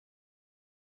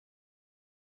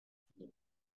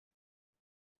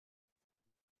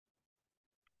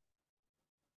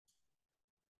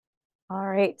All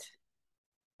right.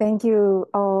 Thank you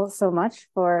all so much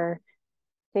for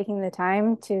taking the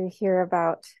time to hear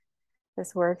about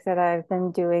this work that I've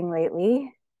been doing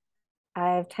lately.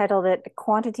 I've titled it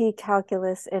Quantity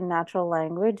Calculus in Natural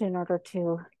Language in order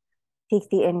to pique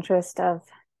the interest of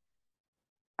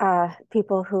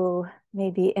people who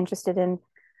may be interested in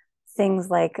things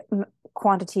like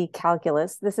quantity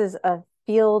calculus. This is a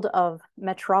field of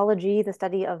metrology, the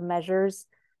study of measures,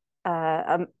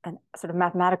 a sort of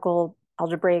mathematical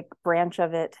algebraic branch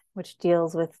of it, which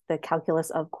deals with the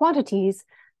calculus of quantities,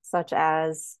 such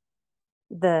as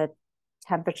the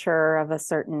temperature of a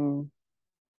certain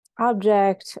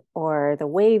object or the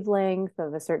wavelength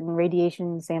of a certain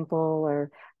radiation sample or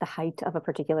the height of a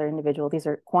particular individual. These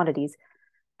are quantities.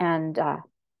 And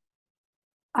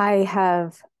I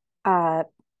have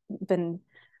been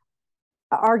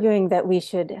arguing that we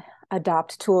should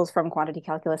adopt tools from quantity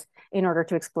calculus in order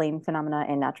to explain phenomena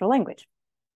in natural language.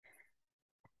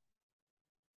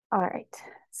 All right.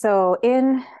 So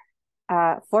in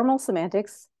formal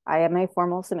semantics, I am a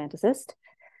formal semanticist.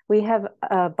 We have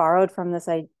borrowed from this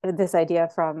idea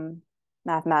from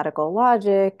mathematical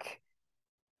logic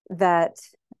that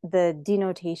the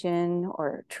denotation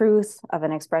or truth of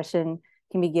an expression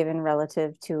can be given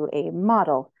relative to a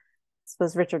model. This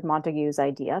was Richard Montague's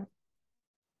idea.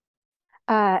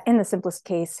 In the simplest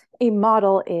case, a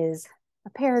model is a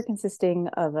pair consisting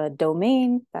of a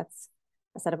domain, that's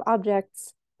a set of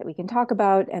objects that we can talk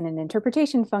about, and an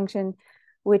interpretation function,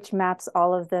 which maps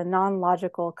all of the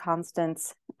non-logical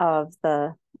constants of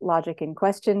the logic in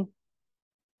question,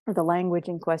 or the language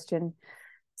in question,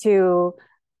 to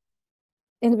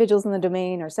individuals in the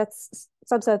domain or subsets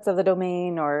of the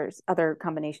domain or other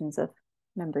combinations of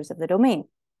members of the domain.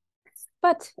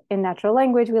 But in natural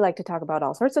language, we like to talk about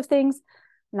all sorts of things,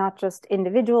 not just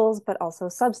individuals, but also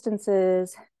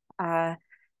substances and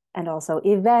also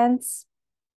events,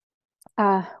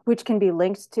 which can be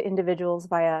linked to individuals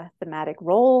via thematic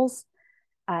roles.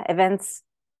 Events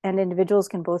and individuals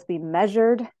can both be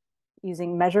measured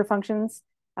using measure functions.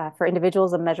 For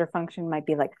individuals, a measure function might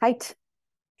be like height,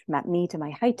 map me to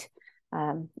my height.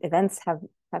 Events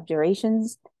have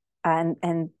durations,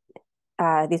 and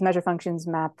these measure functions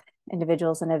map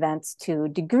individuals and events to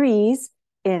degrees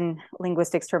in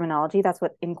linguistics terminology. That's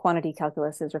what in quantity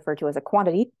calculus is referred to as a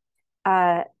quantity.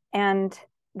 And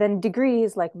then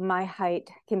degrees, like my height,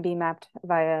 can be mapped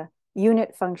via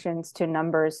unit functions to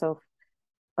numbers. So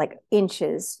like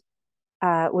inches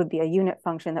would be a unit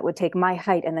function that would take my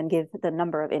height and then give the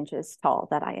number of inches tall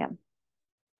that I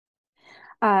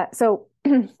am. So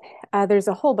there's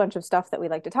a whole bunch of stuff that we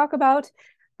like to talk about.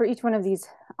 For each one of these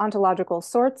ontological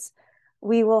sorts,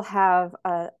 we will have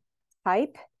a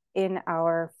type in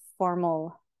our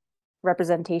formal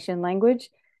representation language.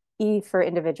 E for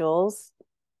individuals,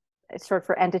 it's short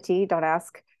for entity, don't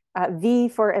ask. V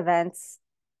for events,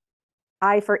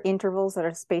 I for intervals that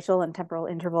are spatial and temporal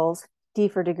intervals, D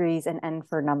for degrees, and N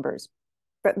for numbers.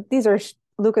 But these are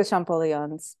Lucas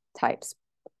Champollion's types.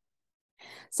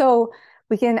 So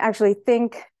we can actually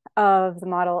think of the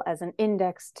model as an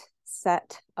indexed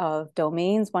set of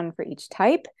domains, one for each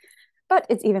type, but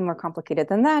it's even more complicated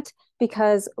than that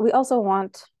because we also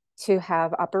want to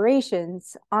have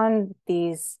operations on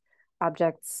these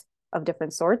objects of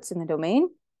different sorts in the domain.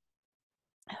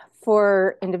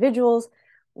 For individuals,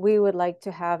 we would like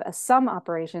to have a sum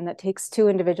operation that takes two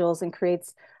individuals and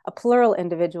creates a plural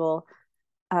individual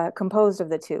composed of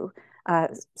the two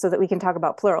so that we can talk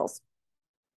about plurals.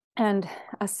 And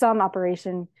a sum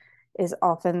operation is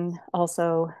often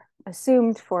also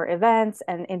assumed for events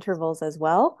and intervals as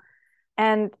well.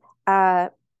 And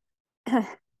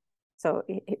so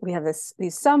we have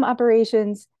these sum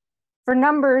operations. For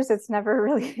numbers, it's never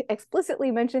really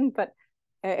explicitly mentioned, but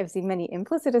I've seen many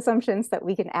implicit assumptions that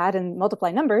we can add and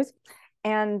multiply numbers.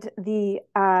 And the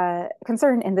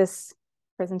concern in this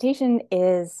presentation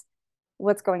is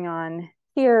what's going on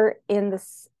here in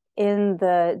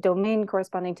the domain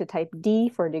corresponding to type D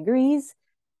for degrees.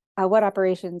 What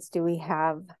operations do we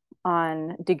have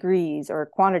on degrees or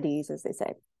quantities, as they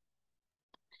say?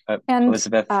 And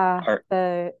Elizabeth, are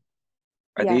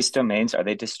yes. these domains, are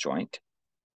they disjoint?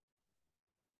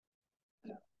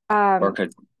 Or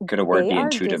could a word be in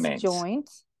two domains? Disjoint.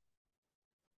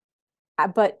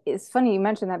 But it's funny you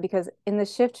mentioned that because in the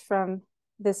shift from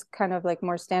this kind of like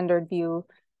more standard view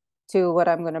to what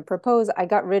I'm going to propose, I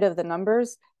got rid of the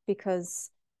numbers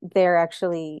because they're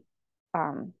actually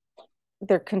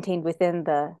they're contained within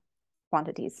the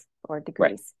quantities or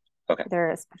degrees. Right. Okay.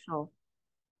 They're a special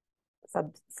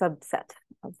subset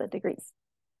of the degrees.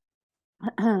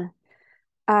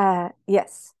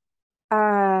 Yes.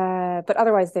 But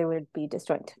otherwise they would be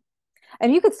disjoint.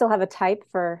 And you could still have a type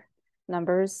for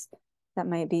numbers that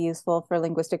might be useful for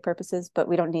linguistic purposes, but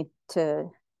we don't need to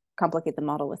complicate the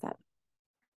model with that.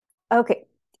 Okay,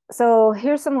 so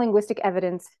here's some linguistic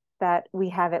evidence that we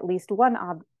have at least one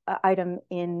item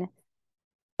in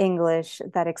English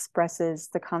that expresses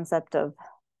the concept of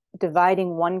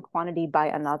dividing one quantity by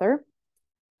another.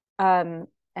 And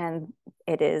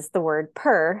it is the word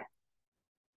per,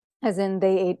 as in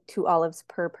they ate 2 olives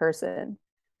per person.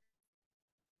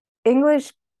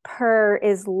 English per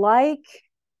is like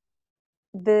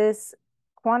this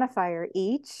quantifier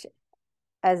each,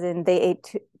 as in they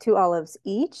ate two olives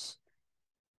each,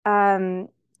 in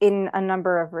a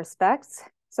number of respects.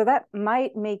 So that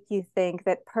might make you think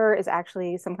that per is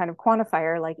actually some kind of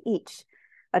quantifier like each,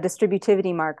 a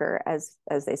distributivity marker, as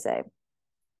they say.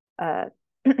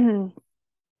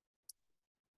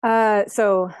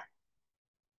 So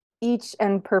each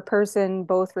and per person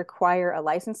both require a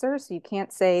licensor. So you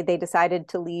can't say they decided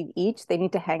to leave each. They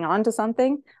need to hang on to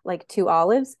something like 2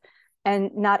 olives,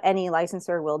 and not any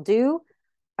licensor will do.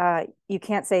 You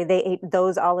can't say they ate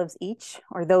those olives each,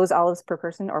 or those olives per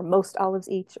person, or most olives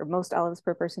each, or most olives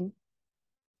per person.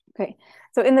 Okay,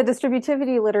 so in the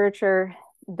distributivity literature,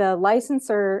 the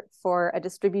licensor for a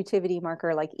distributivity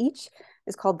marker like each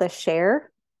is called the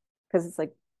share, because it's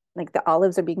like the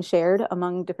olives are being shared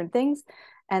among different things.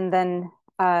 And then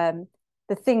the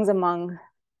things among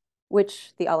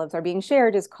which the olives are being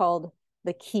shared is called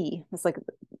the key. It's like,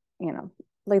 you know,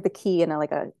 like the key in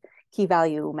like a key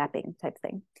value mapping type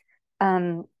thing.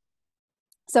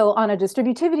 So on a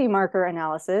distributivity marker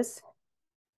analysis,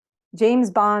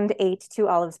 James Bond ate 2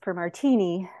 olives per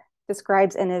martini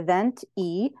describes an event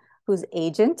E whose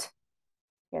agent,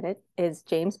 get it, is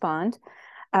James Bond.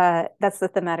 That's the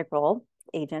thematic role.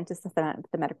 Agent is the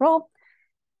thematic role.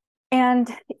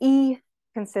 And E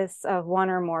consists of one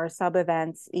or more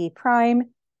sub-events E prime.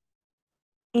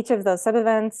 Each of those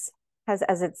sub-events has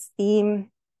as its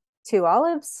theme 2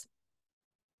 olives.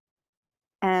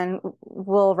 And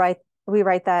we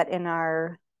write that in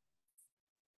our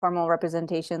formal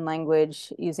representation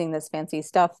language using this fancy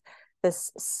stuff.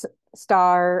 This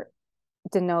star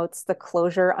denotes the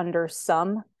closure under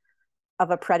some of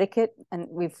a predicate, and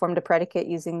we've formed a predicate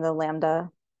using the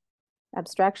lambda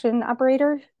abstraction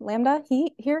operator, lambda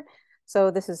here.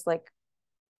 So this is like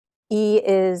E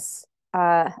is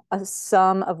a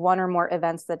sum of one or more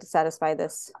events that satisfy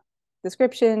this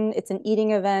description. It's an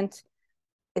eating event.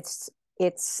 It's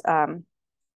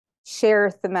share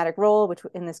thematic role, which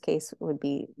in this case would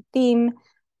be theme,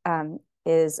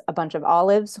 is a bunch of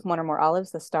olives, one or more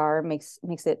olives. The star makes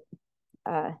it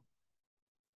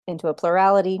into a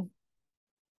plurality.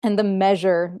 And the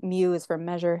measure, mu is for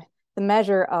measure. The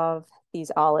measure of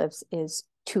these olives is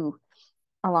 2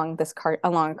 along this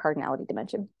along a cardinality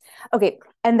dimension. Okay,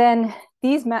 and then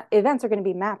these events are going to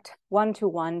be mapped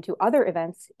 1-to-1 to other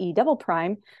events, E double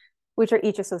prime, which are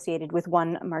each associated with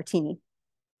 1 martini.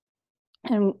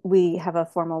 And we have a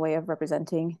formal way of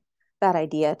representing that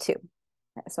idea too.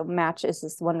 So match is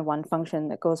this 1-to-1 function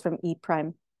that goes from E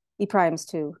primes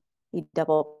to E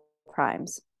double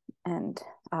primes. And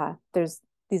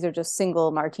these are just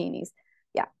single martinis.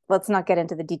 Yeah, let's not get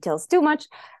into the details too much.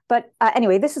 But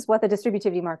anyway, this is what the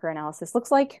distributivity marker analysis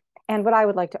looks like. And what I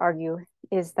would like to argue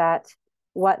is that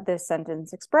what this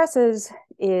sentence expresses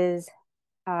is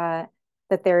that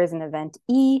there is an event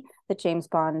E that James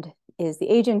Bond is the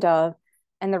agent of,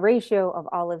 and the ratio of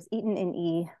olives eaten in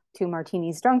E to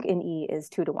martinis drunk in E is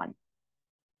 2-to-1.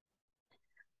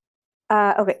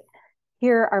 Okay,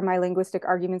 here are my linguistic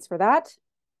arguments for that.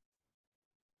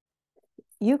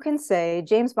 You can say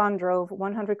James Bond drove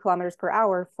 100 kilometers per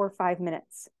hour for 5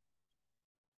 minutes.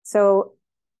 So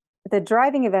the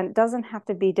driving event doesn't have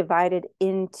to be divided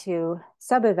into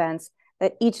sub-events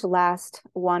that each last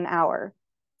 1 hour.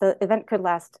 The event could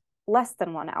last less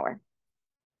than 1 hour.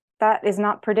 That is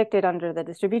not predicted under the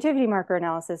distributivity marker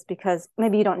analysis, because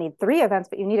maybe you don't need 3 events,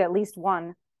 but you need at least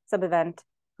 1 sub-event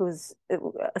that's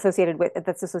associated with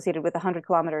 100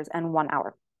 kilometers and 1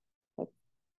 hour.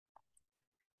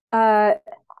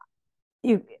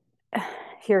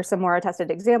 Here are some more attested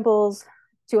examples: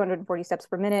 240 steps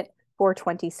per minute for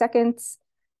 20 seconds,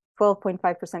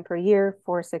 12.5% per year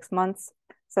for 6 months.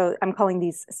 So I'm calling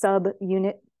these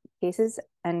sub-unit cases,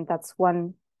 and that's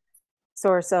one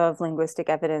source of linguistic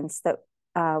evidence that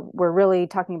we're really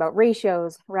talking about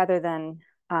ratios rather than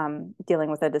dealing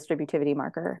with a distributivity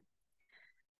marker.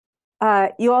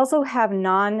 You also have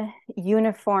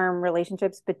non-uniform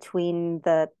relationships between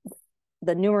the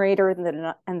numerator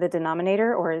and the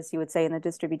denominator, or as you would say in the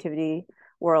distributivity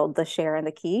world, the share and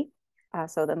the key.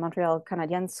 So the Montreal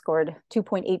Canadiens scored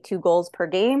 2.82 goals per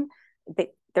game.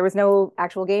 there was no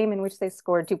actual game in which they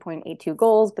scored 2.82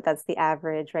 goals, but that's the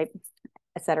average, right?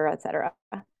 Et cetera, et cetera.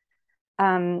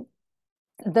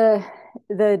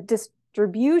 The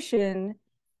distribution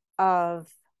of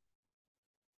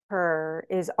her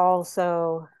is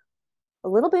also a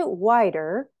little bit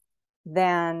wider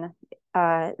than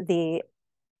the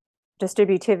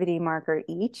distributivity marker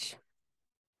each.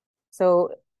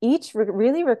 So each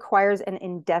really requires an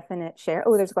indefinite share.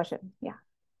 Oh, there's a question. Yeah.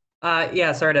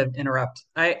 Yeah, sorry to interrupt.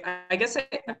 I guess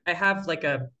I have like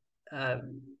a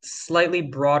slightly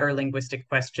broader linguistic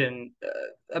question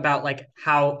about like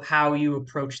how you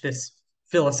approach this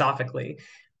philosophically.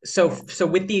 So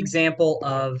with the example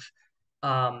of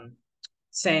um,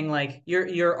 saying like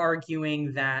you're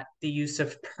arguing that the use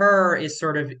of per is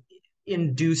sort of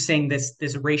inducing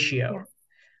this ratio.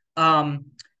 Yeah.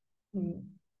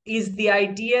 Is the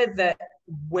idea that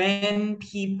when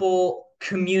people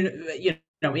communicate,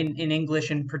 in English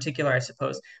in particular, I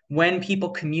suppose, when people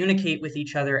communicate with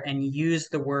each other and use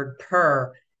the word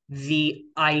per, the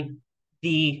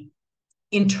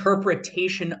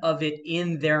interpretation of it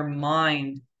in their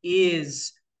mind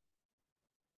is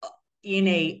in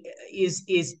a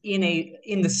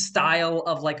in the style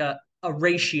of like a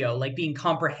ratio, like being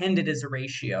comprehended as a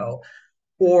ratio,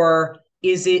 or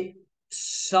is it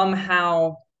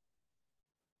somehow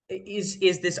is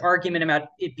this argument about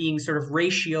it being sort of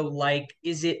ratio like,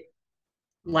 is it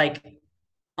like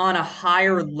on a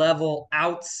higher level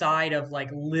outside of like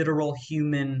literal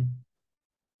human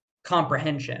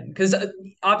comprehension? Because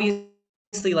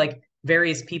obviously like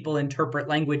various people interpret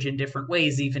language in different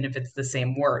ways even if it's the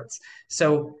same words.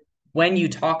 So when you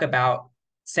talk about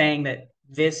saying that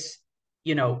this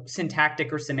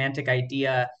syntactic or semantic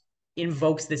idea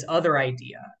invokes this other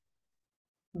idea,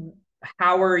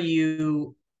 how are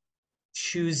you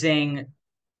choosing,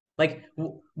 like,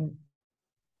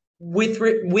 with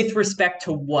respect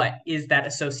to what is that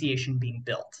association being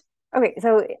built? Okay,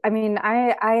 so I mean,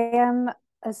 I am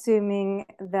assuming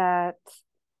that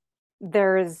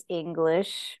there's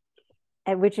English,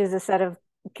 which is a set of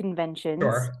conventions.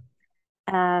 Sure.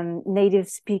 Native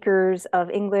speakers of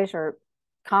English or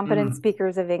competent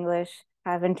speakers of English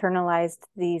have internalized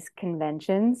these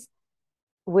conventions,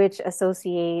 which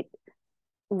associate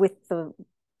with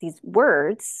these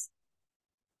words,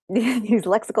 these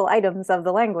lexical items of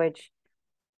the language,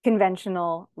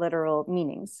 conventional literal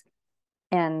meanings.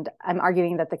 And I'm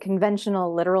arguing that the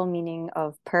conventional literal meaning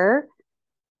of per,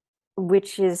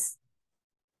 which is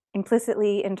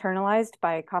implicitly internalized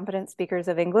by competent speakers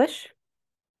of English,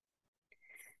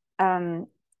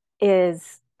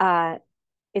 is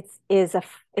is a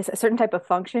certain type of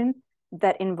function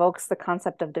that invokes the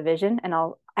concept of division. And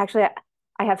I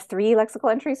have 3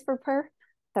 lexical entries for per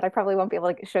that I probably won't be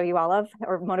able to show you all of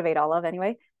or motivate all of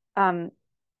anyway.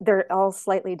 They're all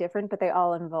slightly different, but they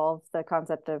all involve the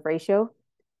concept of ratio.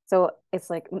 So it's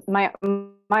like my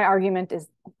argument is,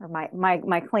 or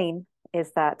my claim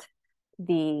is that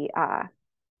the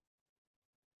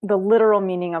literal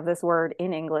meaning of this word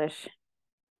in English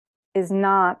is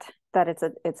not that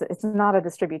it's not a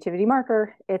distributivity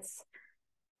marker, it's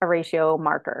a ratio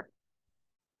marker.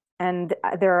 And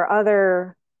there are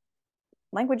other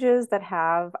languages that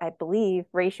have, I believe,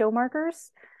 ratio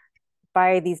markers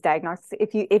by these diagnostics.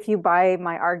 If you buy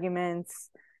my arguments,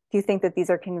 if you think that these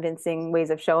are convincing ways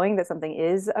of showing that something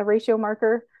is a ratio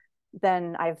marker,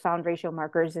 then I've found ratio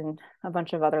markers in a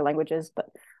bunch of other languages, but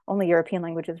only European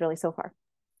languages really so far.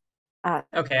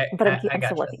 Okay, but I'm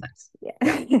still looking.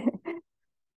 Yeah.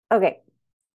 Okay.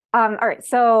 All right.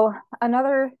 So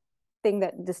another thing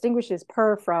that distinguishes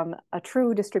per from a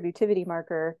true distributivity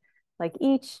marker like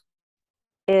each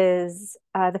is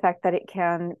the fact that it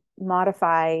can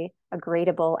modify a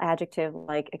gradable adjective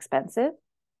like expensive.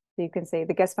 So you can say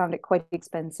the guest found it quite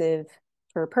expensive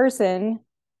per person,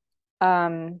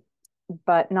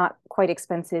 but not quite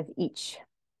expensive each.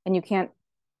 And you can't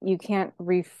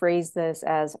rephrase this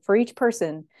as for each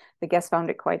person, the guest found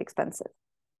it quite expensive,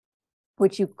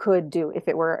 which you could do if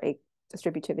it were a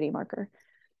distributivity marker.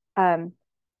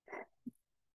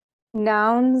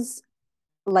 Nouns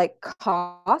like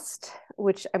cost,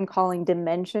 which I'm calling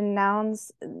dimension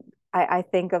nouns, I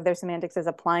think of their semantics as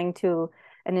applying to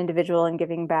an individual and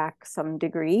giving back some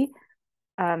degree,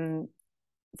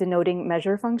 denoting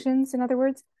measure functions, in other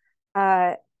words.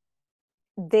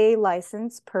 They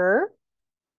license per,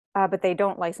 but they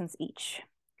don't license each.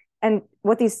 And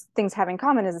what these things have in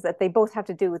common is that they both have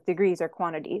to do with degrees or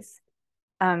quantities.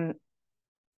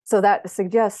 So that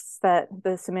suggests that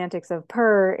the semantics of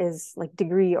per is like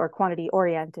degree or quantity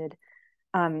oriented,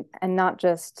 and not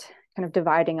just kind of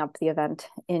dividing up the event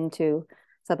into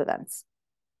sub-events.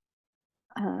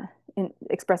 in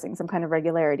expressing some kind of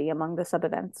regularity among the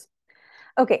subevents.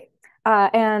 Okay,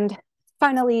 and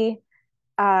finally,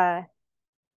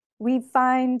 we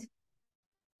find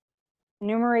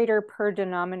numerator per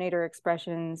denominator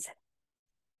expressions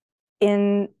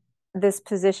in this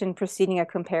position preceding a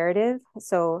comparative.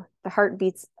 So the heart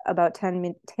beats about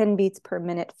 10 beats per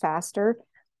minute faster.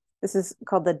 This is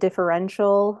called the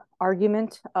differential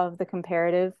argument of the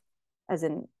comparative, as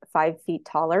in 5 feet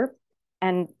taller.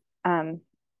 And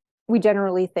we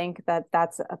generally think that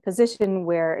that's a position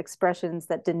where expressions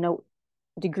that denote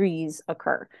degrees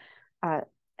occur.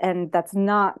 And that's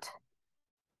not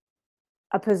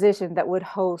a position that would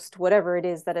host whatever it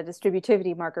is that a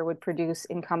distributivity marker would produce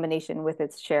in combination with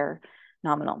its share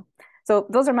nominal. So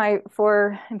those are my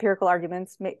 4 empirical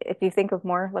arguments. If you think of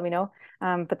more, let me know.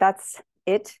 But that's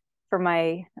it for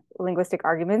my linguistic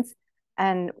arguments.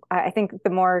 And I think the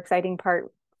more exciting part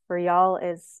for y'all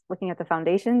is looking at the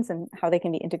foundations and how they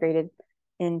can be integrated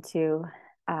into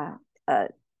a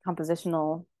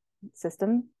compositional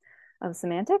system of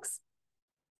semantics.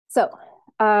 So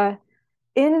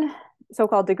in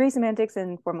so-called degree semantics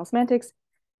and formal semantics,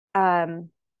 the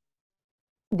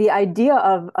idea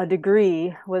of a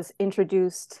degree was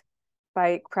introduced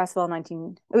by Creswell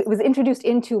it was introduced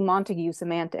into Montague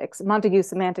semantics. Montague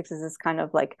semantics is this kind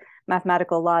of like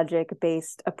mathematical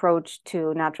logic-based approach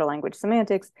to natural language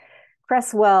semantics.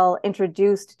 Creswell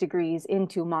introduced degrees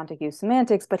into Montague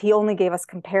semantics, but he only gave us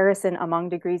comparison among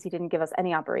degrees. He didn't give us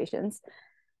any operations.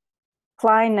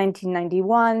 Klein,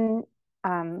 1991,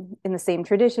 in the same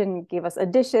tradition, gave us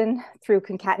addition through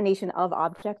concatenation of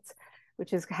objects,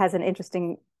 which has an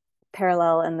interesting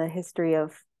parallel in the history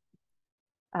of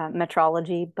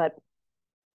metrology, but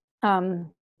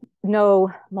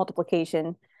no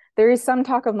multiplication. There is some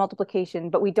talk of multiplication,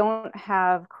 but we don't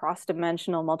have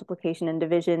cross-dimensional multiplication and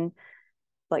division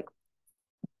like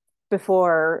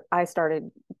before I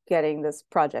started getting this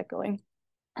project going.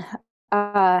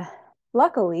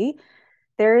 Luckily,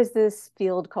 there is this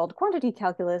field called quantity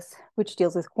calculus, which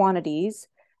deals with quantities,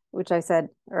 which I said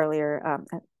earlier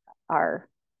are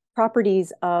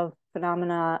properties of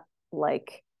phenomena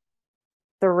like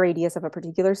the radius of a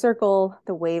particular circle,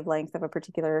 the wavelength of a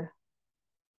particular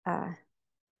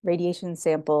radiation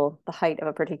sample, the height of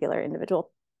a particular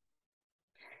individual.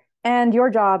 And your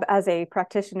job as a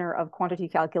practitioner of quantity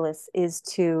calculus is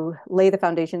to lay the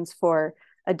foundations for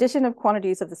addition of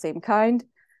quantities of the same kind,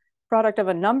 product of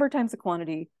a number times a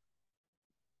quantity,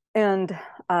 and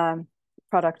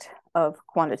product of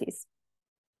quantities.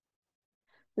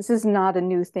 This is not a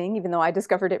new thing, even though I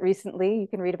discovered it recently. You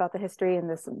can read about the history in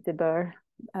this Debord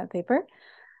paper.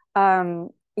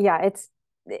 Yeah,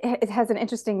 it has an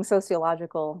interesting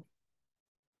sociological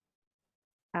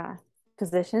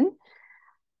position.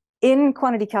 In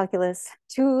quantity calculus,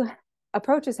 2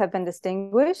 approaches have been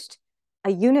distinguished: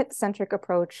 a unit-centric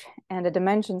approach and a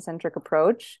dimension-centric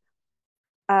approach.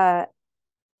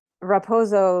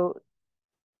 Raposo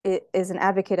is an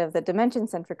advocate of the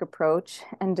dimension-centric approach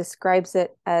and describes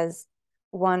it as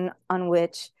one on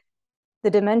which the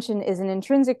dimension is an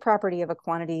intrinsic property of a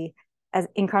quantity, as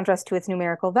in contrast to its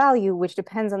numerical value, which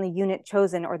depends on the unit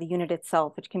chosen or the unit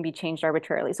itself, which can be changed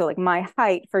arbitrarily. So like my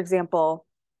height, for example,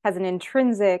 has an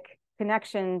intrinsic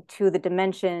connection to the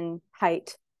dimension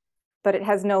height, but it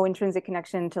has no intrinsic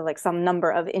connection to like some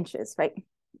number of inches, right?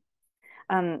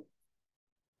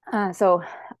 So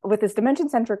with this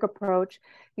dimension-centric approach,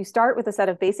 you start with a set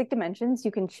of basic dimensions.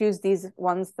 You can choose these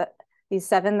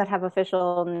 7 that have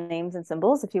official names and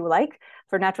symbols if you like.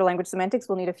 For natural language semantics,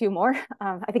 we'll need a few more.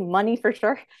 I think money for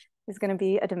sure is going to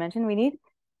be a dimension we need.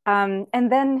 And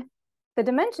then the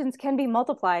dimensions can be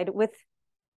multiplied with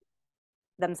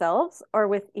themselves or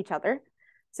with each other.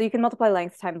 So you can multiply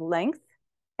length times length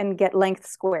and get length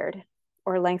squared,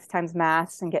 or length times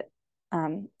mass and get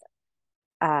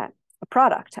a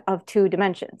product of 2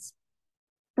 dimensions.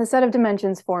 The set of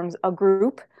dimensions forms a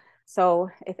group. So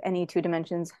if any 2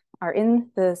 dimensions are in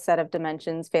the set of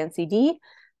dimensions fancy D,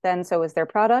 then so is their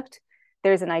product.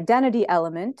 There's an identity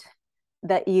element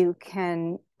that you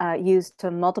can use to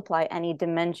multiply any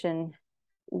dimension.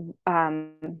 Well,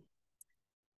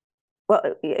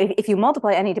 if you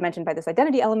multiply any dimension by this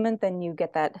identity element, then you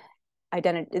get that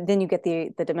identity, then you get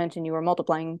the dimension you were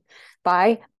multiplying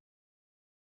by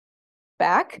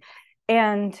back.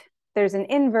 And there's an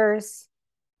inverse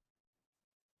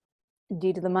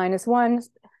d to the minus 1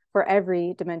 for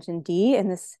every dimension d in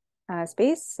this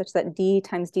space, such that d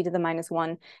times d to the minus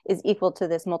 1 is equal to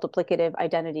this multiplicative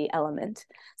identity element.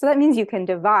 So that means you can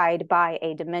divide by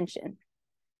a dimension.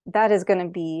 That is going to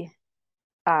be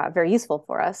very useful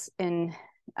for us in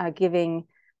giving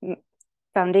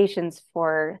foundations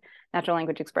for natural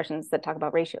language expressions that talk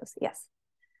about ratios. Yes.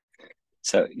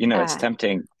 So, it's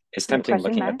tempting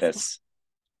looking at Max? this.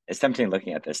 It's tempting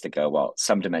looking at this to go, well,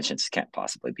 some dimensions can't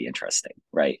possibly be interesting,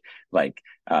 right? Like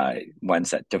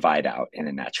ones that divide out in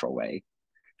a natural way.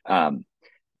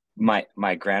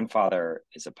 My grandfather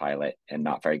is a pilot and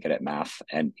not very good at math,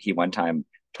 and he one time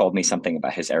told me something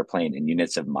about his airplane in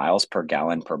units of miles per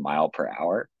gallon per mile per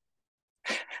hour.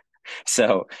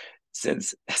 So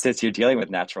since you're dealing with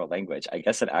natural language, I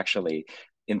guess it actually,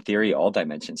 in theory, all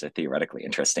dimensions are theoretically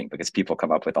interesting because people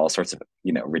come up with all sorts of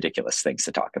ridiculous things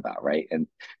to talk about, right?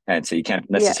 And so you can't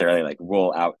necessarily like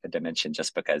rule out a dimension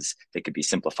just because they could be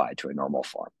simplified to a normal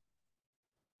form.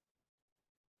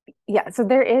 Yeah, so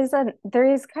there is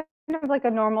kind of like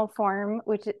a normal form,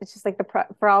 which is just like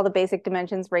for all the basic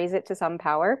dimensions, raise it to some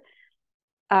power,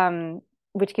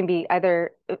 which can be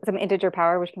either some integer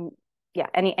power, which can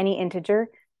any integer,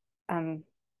 and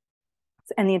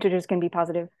the integers can be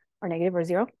positive or negative or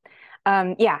zero.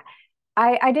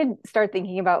 I did start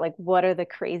thinking about like what are the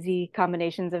crazy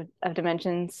combinations of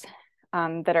dimensions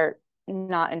that are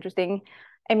not interesting.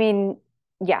 I mean,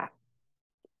 yeah.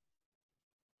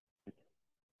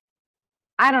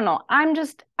 I don't know. I'm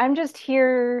just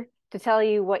here to tell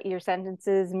you what your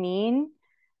sentences mean.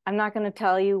 I'm not going to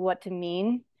tell you what to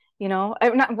mean,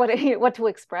 I'm not what to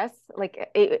express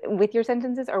like with your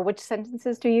sentences or which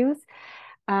sentences to use.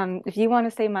 If you want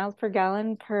to say miles per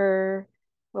gallon per,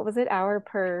 what was it, hour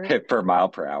per per mile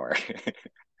per hour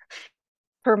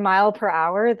per mile per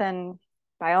hour, then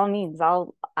by all means,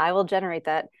 I will generate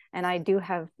that, and I do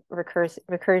have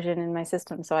recursion in my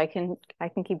system, so I can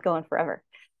keep going forever.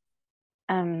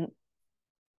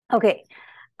 Okay.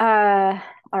 All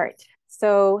right.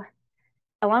 So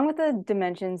along with the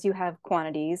dimensions, you have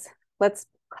quantities. Let's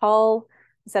call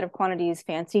a set of quantities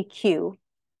fancy Q.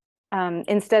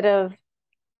 Instead of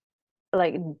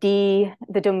like D,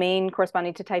 the domain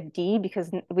corresponding to type D, because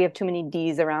we have too many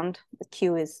Ds around,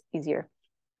 Q is easier.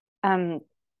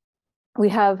 We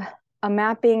have a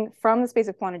mapping from the space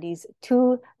of quantities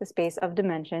to the space of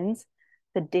dimensions,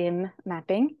 the dim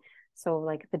mapping. So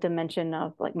like the dimension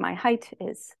of like my height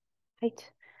is height.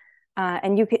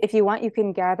 And if you want, you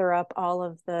can gather up all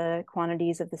of the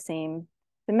quantities of the same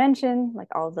dimension, like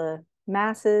all the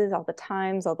masses, all the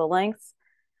times, all the lengths,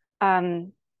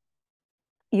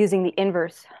 using the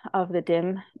inverse of the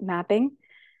dim mapping.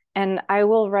 And I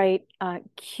will write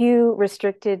Q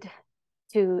restricted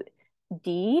to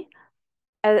D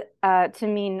to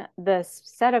mean the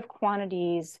set of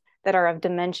quantities that are of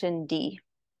dimension D.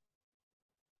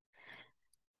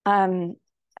 Fun,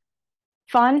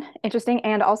 interesting,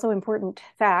 and also important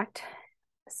fact,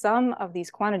 some of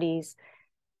these quantities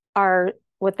are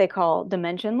what they call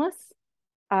dimensionless.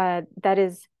 That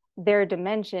is, their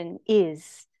dimension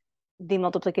is the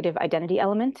multiplicative identity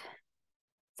element.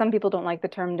 Some people don't like the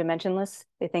term dimensionless.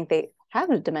 They think they have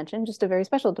a dimension, just a very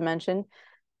special dimension.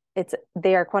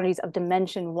 They are quantities of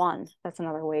dimension one. That's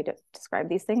another way to describe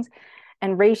these things.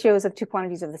 And ratios of two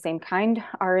quantities of the same kind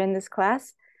are in this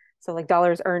class. So like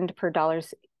dollars earned per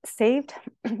dollars saved,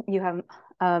 you have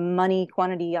a money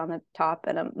quantity on the top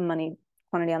and a money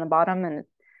quantity on the bottom,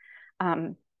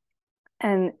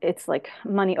 and it's like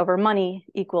money over money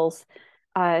equals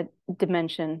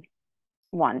dimension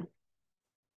one.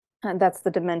 And that's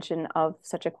the dimension of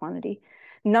such a quantity.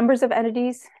 Numbers of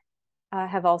entities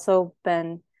have also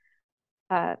been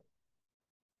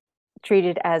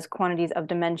treated as quantities of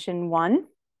dimension one.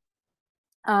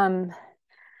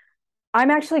 I'm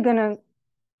actually gonna.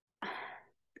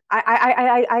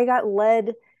 I got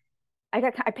led.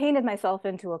 I painted myself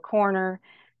into a corner,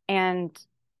 and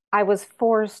I was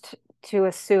forced to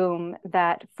assume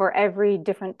that for every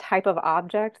different type of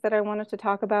object that I wanted to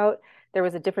talk about, there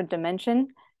was a different dimension.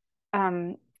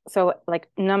 So like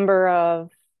number of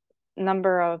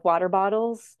water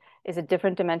bottles is a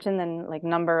different dimension than like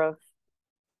number of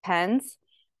pens.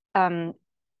 I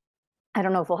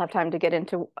don't know if we'll have time to get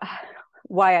into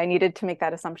why I needed to make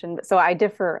that assumption, but so I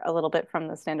differ a little bit from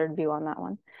the standard view on that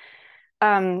one.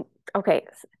 Okay,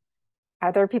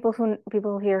 are there people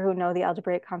here who know the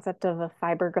algebraic concept of a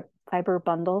fiber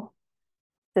bundle?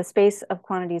 The space of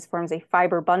quantities forms a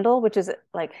fiber bundle, which is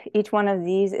like each one of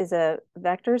these is a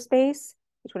vector space.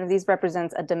 Each one of these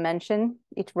represents a dimension.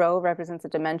 Each row represents a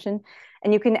dimension,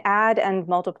 and you can add and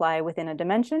multiply within a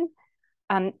dimension.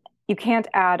 You can't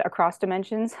add across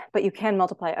dimensions, but you can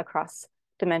multiply across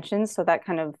dimensions. So that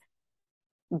kind of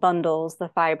bundles the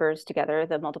fibers together,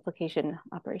 the multiplication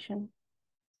operation.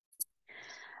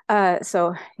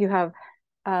 So you have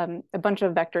a bunch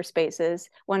of vector spaces,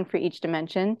 one for each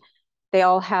dimension. They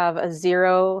all have a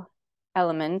zero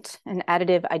element, an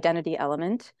additive identity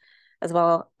element. as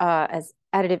well as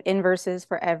additive inverses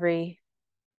for every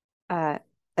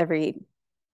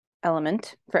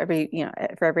element. For every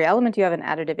element, you have an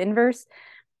additive inverse.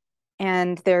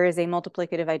 And there is a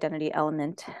multiplicative identity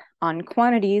element on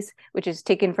quantities, which is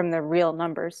taken from the real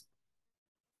numbers.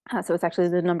 So it's actually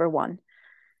the number 1.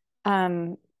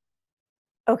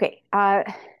 Okay.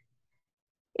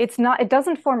 It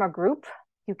doesn't form a group.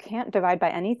 You can't divide by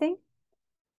anything.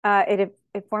 It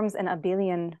forms an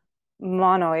abelian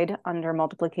monoid under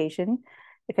multiplication.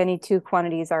 If any 2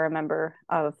 quantities are a member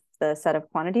of the set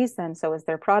of quantities, then so is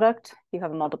their product. You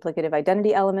have a multiplicative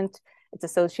identity element. It's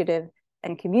associative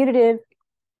and commutative.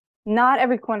 Not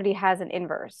every quantity has an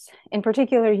inverse. In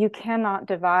particular, you cannot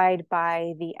divide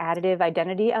by the additive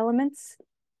identity elements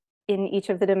in each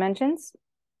of the dimensions.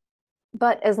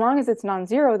 But as long as it's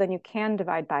non-zero, then you can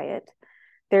divide by it.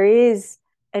 There is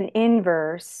an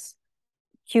inverse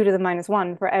q to the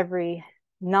 -1 for every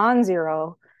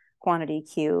non-zero quantity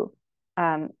q,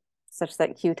 such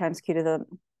that q times q to the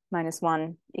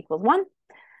 -1 equals 1.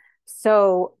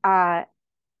 So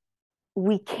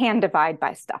we can divide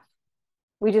by stuff.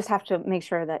 We just have to make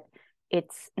sure that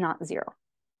it's not 0.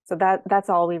 So that's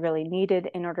all we really needed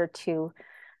in order to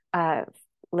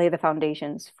lay the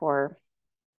foundations for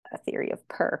a theory of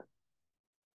Per.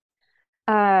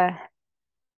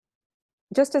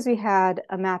 Just as we had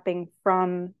a mapping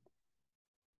from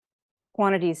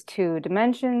quantities to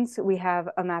dimensions, we have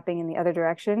a mapping in the other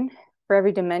direction. For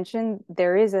every dimension,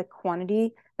 there is a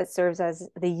quantity that serves as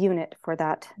the unit for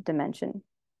that dimension.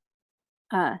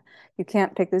 You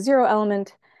can't pick the 0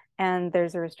 element, and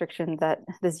there's a restriction that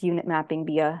this unit mapping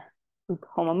be a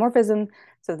homomorphism.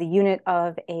 So the unit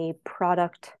of a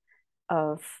product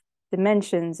of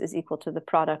dimensions is equal to the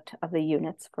product of the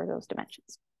units for those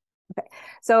dimensions. Okay,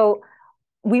 so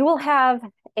we will have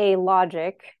a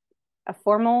logic, a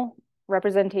formal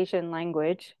representation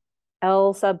language,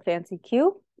 L sub fancy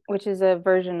Q, which is a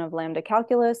version of lambda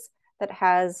calculus that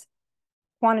has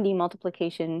quantity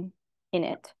multiplication in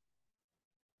it.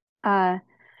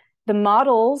 The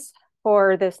models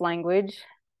for this language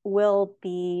will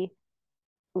be,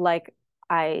 like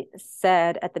I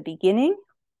said at the beginning,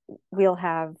 we'll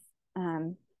have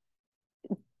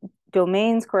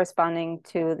domains corresponding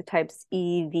to the types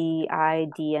E, V, I,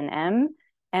 D, and M,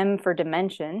 M for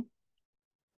dimension.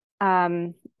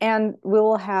 And we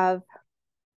will have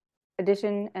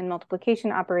addition and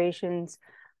multiplication operations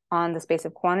on the space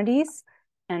of quantities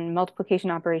and multiplication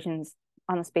operations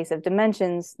on the space of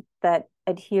dimensions that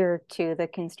adhere to the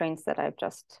constraints that I've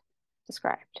just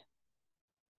described.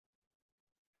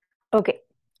 Okay,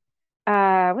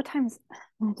 what time is it?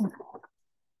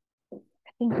 I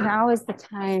think now is the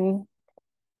time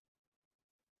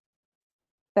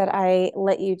that I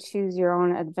let you choose your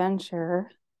own adventure.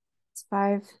 It's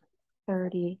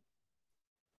 5:30.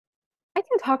 I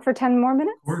can talk for 10 more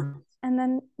minutes and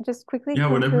then just quickly Yeah,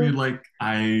 go whatever through. you like.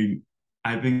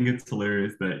 I think it's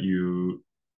hilarious that you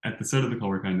at the start of the call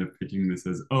were kind of pitching this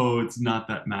as, oh, it's not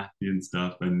that mathy and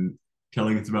stuff, and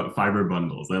telling us about fiber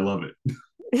bundles. I love it.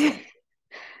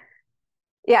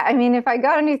 Yeah, I mean, if I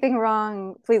got anything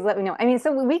wrong, please let me know. I mean,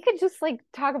 so we could just like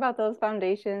talk about those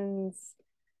foundations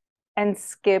and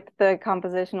skip the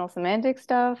compositional semantic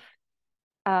stuff.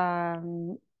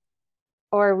 Or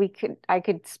I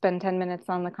could spend 10 minutes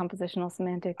on the compositional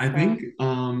semantic I stuff.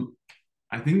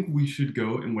 think we should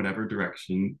go in whatever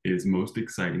direction is most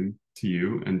exciting to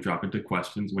you and drop into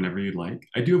questions whenever you'd like.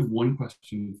 I do have one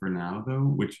question for now, though,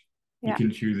 which you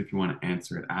can choose if you want to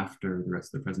answer it after the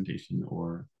rest of the presentation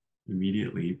or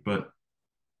immediately. But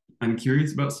I'm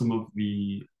curious about some of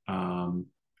the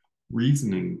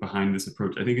reasoning behind this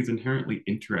approach. I think it's inherently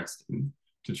interesting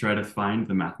to try to find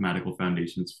the mathematical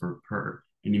foundations for Per.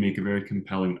 And you make a very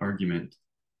compelling argument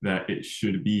that it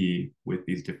should be with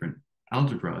these different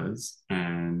algebras.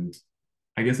 And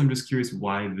I guess I'm just curious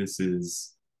why this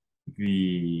is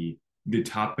the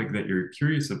topic that you're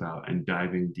curious about and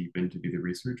diving deep into do the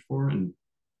research for, and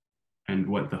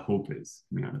what the hope is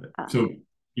coming out of it. So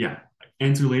yeah,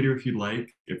 answer later if you'd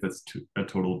like, if that's a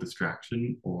total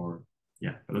distraction, or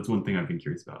yeah, but that's one thing I've been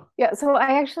curious about. Yeah, so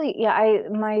I actually,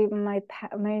 my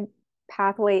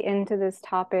pathway into this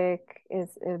topic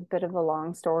is a bit of a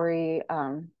long story.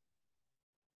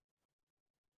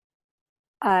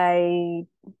 I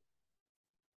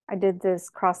did this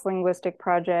cross-linguistic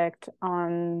project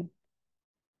on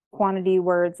quantity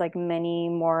words like many,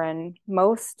 more, and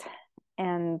most,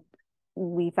 and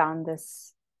we found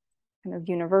this kind of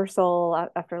universal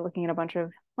after looking at a bunch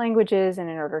of languages. And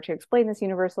in order to explain this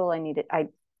universal, I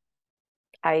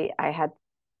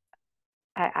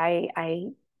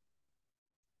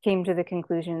came to the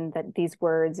conclusion that these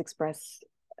words express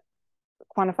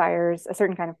quantifiers, a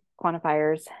certain kind of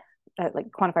quantifiers,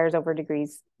 like quantifiers over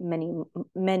degrees,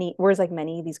 many words like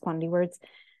many, these quantity words.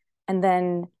 And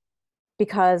then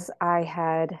because I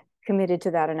had committed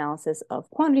to that analysis of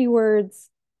quantity words,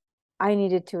 I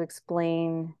needed to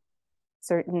explain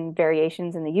certain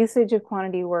variations in the usage of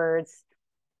quantity words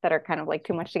that are kind of like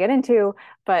too much to get into.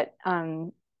 But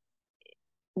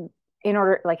in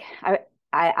order, like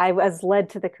I was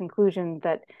led to the conclusion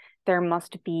that there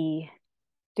must be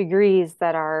degrees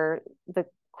that are the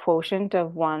quotient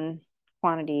of one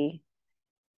quantity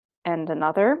and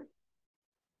another,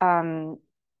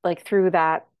 like through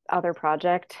that other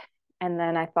project. And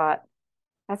then I thought,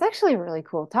 that's actually a really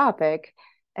cool topic,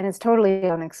 and it's totally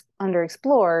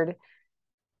underexplored.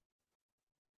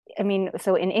 I mean,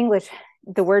 so in English,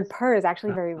 the word per is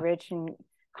actually very rich and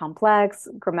complex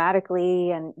grammatically,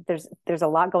 and there's a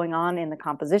lot going on in the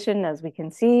composition, as we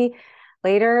can see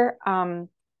later.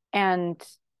 And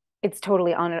it's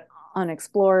totally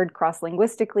unexplored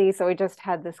cross-linguistically. So I just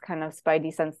had this kind of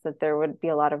spidey sense that there would be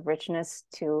a lot of richness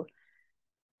to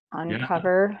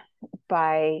uncover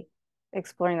by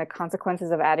exploring the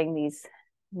consequences of adding these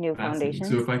new foundations.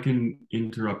 So if I can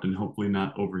interrupt and hopefully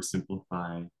not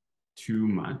oversimplify too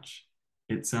much,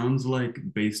 it sounds like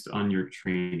based on your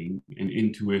training and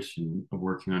intuition of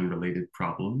working on related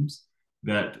problems,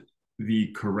 that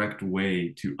the correct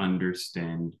way to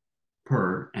understand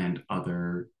per and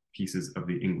other pieces of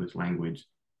the English language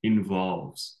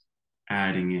involves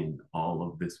adding in all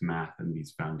of this math and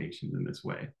these foundations in this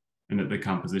way. And that the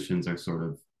compositions are sort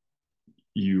of,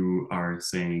 you are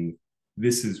saying,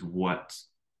 this is what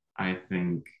I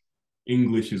think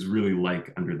English is really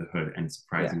like under the hood, and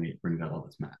surprisingly, it brings out all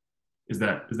this math. Is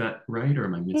that right, or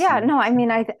am I missing? Yeah, no, I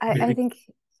mean, I think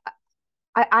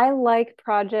I like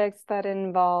projects that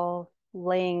involve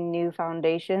laying new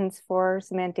foundations for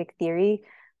semantic theory.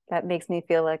 That makes me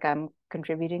feel like I'm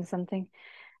contributing something.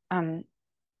 And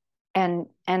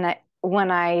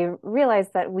when I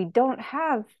realized that we don't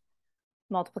have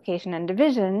multiplication and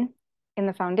division in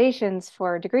the foundations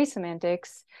for degree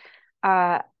semantics,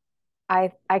 I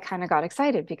kind of got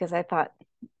excited because I thought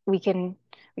we can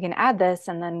add this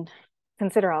and then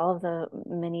consider all of the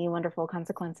many wonderful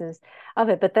consequences of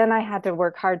it. But then I had to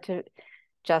work hard to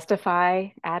justify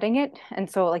adding it. And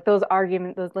so like those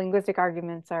linguistic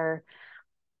arguments are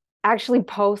actually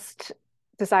post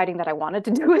deciding that I wanted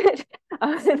to do it.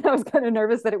 And I was kind of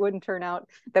nervous that it wouldn't turn out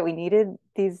that we needed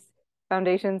these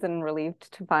foundations, and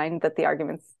relieved to find that the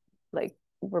arguments like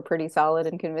were pretty solid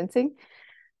and convincing.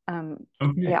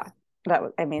 Yeah,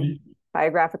 I mean,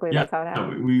 biographically, that's how it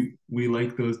happened. We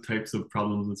like those types of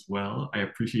problems as well. I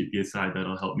appreciate the aside.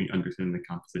 That'll help me understand the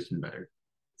composition better.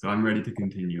 So I'm ready to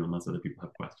continue unless other people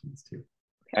have questions too.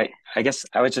 I guess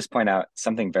I would just point out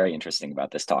something very interesting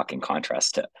about this talk in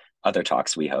contrast to other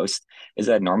talks we host is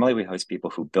that normally we host people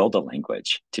who build a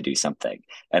language to do something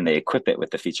and they equip it with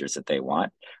the features that they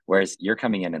want. Whereas you're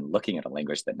coming in and looking at a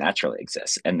language that naturally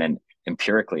exists and then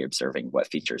empirically observing what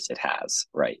features it has,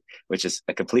 right? Which is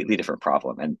a completely different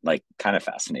problem, and like kind of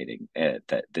fascinating,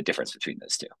 the difference between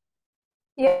those two.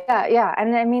 Yeah.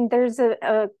 And I mean, there's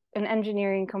an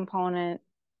engineering component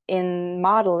in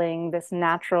modeling this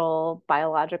natural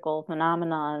biological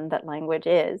phenomenon that language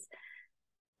is,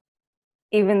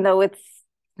 even though it's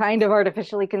kind of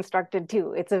artificially constructed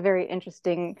too. It's a very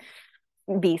interesting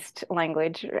beast,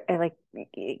 language, like,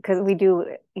 because we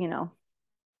do,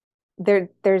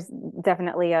 there's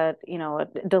definitely a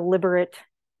deliberate,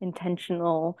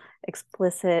 intentional,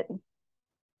 explicit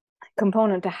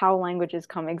component to how languages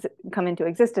come into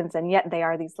existence, and yet they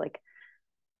are these like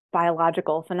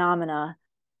biological phenomena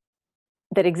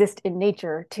that exist in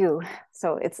nature too.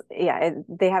 So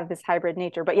they have this hybrid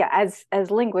nature. But yeah, as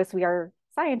linguists, we are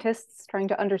scientists trying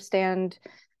to understand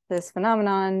this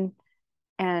phenomenon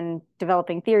and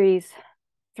developing theories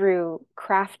through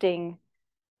crafting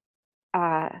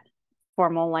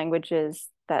formal languages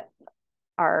that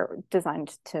are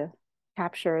designed to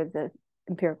capture the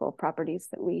empirical properties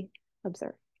that we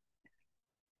observe.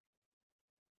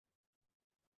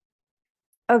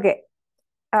 Okay.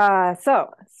 So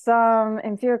some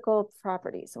empirical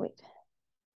properties. Wait.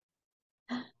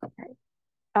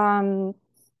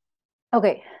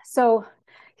 Okay. So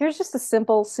here's just a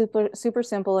super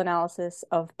simple analysis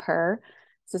of per.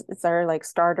 So it's our like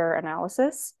starter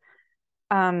analysis.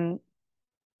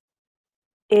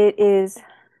 It is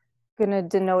going to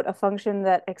denote a function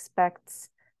that expects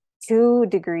 2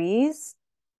 degrees,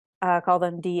 call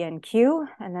them d and q,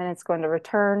 and then it's going to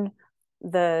return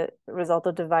the result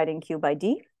of dividing q by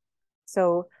d.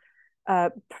 So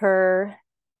per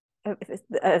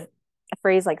a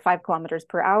phrase like 5 kilometers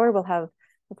per hour will have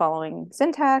the following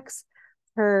syntax.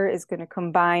 per is going to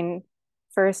combine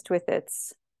first with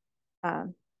its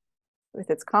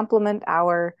complement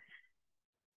hour.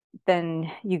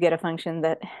 Then you get a function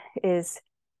that is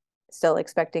still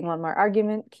expecting one more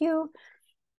argument, q.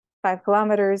 5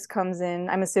 kilometers comes in.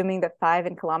 I'm assuming that 5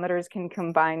 and kilometers can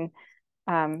combine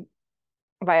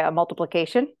via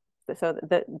multiplication. So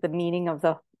the meaning of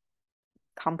the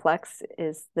complex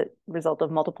is the result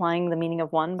of multiplying the meaning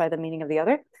of one by the meaning of the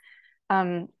other.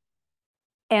 And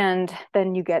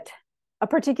then you get a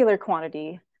particular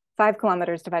quantity, 5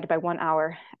 kilometers divided by 1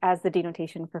 hour, as the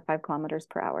denotation for 5 kilometers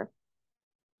per hour.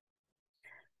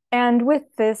 And with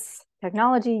this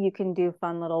technology, you can do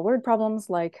fun little word problems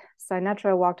like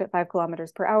Sinatra walked at 5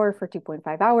 kilometers per hour for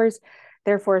 2.5 hours.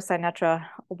 Therefore, Sinatra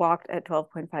walked at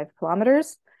 12.5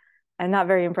 kilometers. And not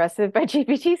very impressive by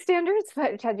GPT standards,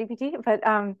 but ChatGPT. But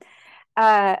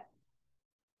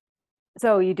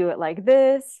so you do it like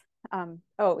this.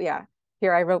 Oh yeah,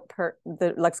 here I wrote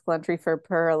the lexical entry for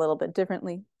per a little bit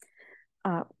differently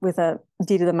with a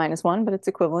d to the -1, but it's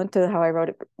equivalent to how I wrote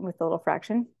it with the little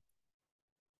fraction.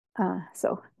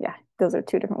 So yeah, those are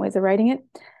two different ways of writing it.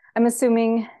 I'm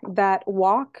assuming that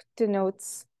walk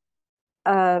denotes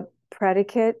a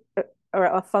predicate or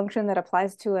a function that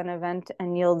applies to an event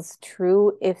and yields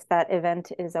true if that event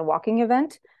is a walking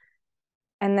event.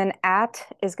 And then at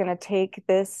is going to take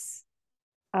this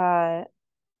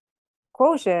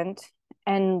quotient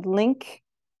and link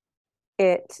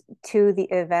it to the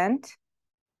event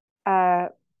via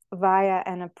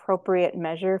an appropriate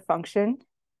measure function.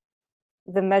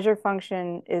 The measure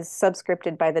function is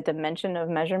subscripted by the dimension of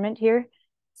measurement here.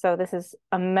 So this is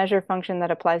a measure function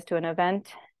that applies to an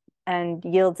event and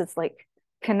yields its like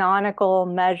canonical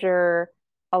measure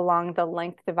along the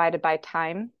length divided by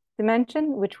time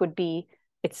dimension, which would be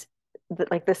its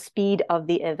like the speed of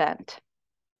the event.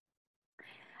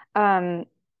 And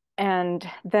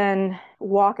then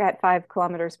walk at 5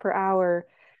 kilometers per hour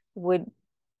would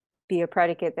be a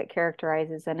predicate that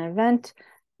characterizes an event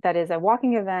that is a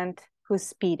walking event whose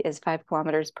speed is 5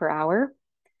 kilometers per hour.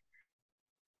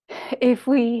 If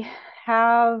we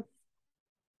have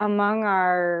among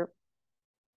our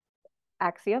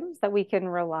axioms that we can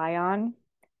rely on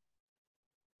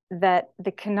that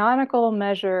the canonical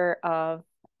measure of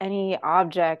any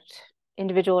object,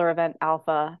 individual or event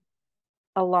alpha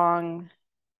along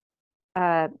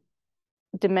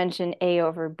dimension A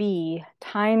over B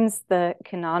times the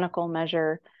canonical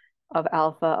measure of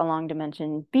alpha along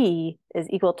dimension B is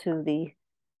equal to the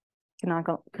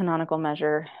canonical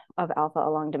measure of alpha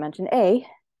along dimension A,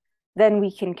 then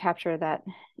we can capture that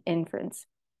inference.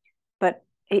 But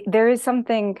there is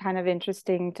something kind of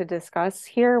interesting to discuss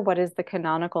here. What is the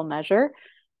canonical measure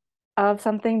of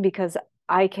something? Because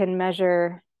I can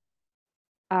measure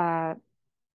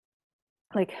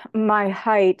like my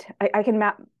height. I can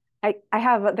map,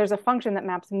 there's a function that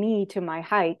maps me to my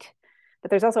height,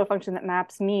 but there's also a function that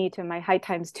maps me to my height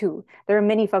times 2. There are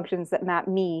many functions that map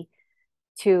me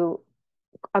to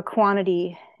a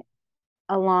quantity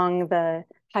along the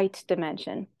height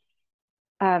dimension.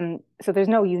 So there's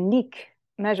no unique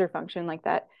measure function like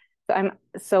that.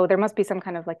 So there must be some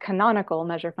kind of like canonical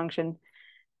measure function.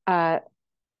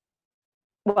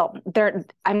 Well,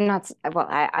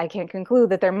 I can't conclude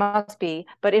that there must be,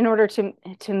 but in order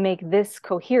to make this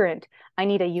coherent, I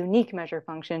need a unique measure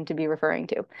function to be referring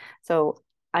to. So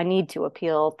I need to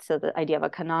appeal to the idea of a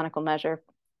canonical measure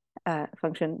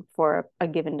function for a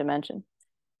given dimension.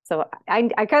 So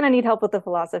I kind of need help with the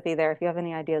philosophy there. If you have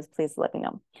any ideas, please let me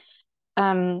know.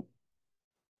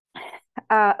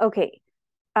 Okay,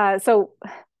 so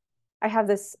I have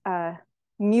this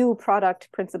mu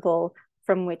product principle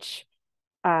from which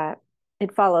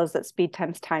it follows that speed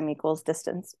times time equals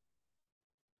distance.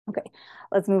 Okay,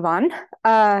 let's move on.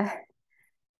 All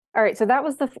right, so that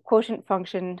was the quotient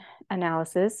function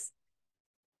analysis.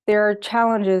 There are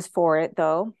challenges for it,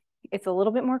 though. It's a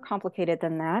little bit more complicated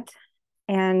than that.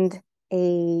 And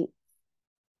a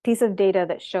piece of data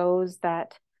that shows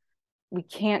that we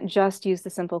can't just use the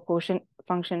simple quotient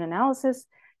function analysis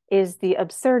is the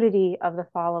absurdity of the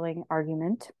following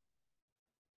argument.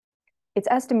 It's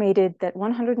estimated that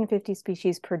 150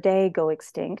 species per day go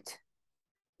extinct.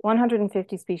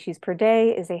 150 species per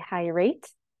day is a high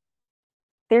rate.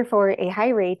 Therefore, a high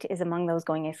rate is among those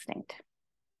going extinct.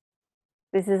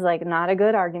 This is like not a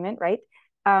good argument, right?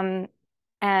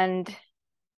 And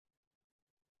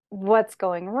what's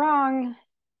going wrong?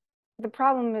 The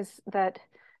problem is that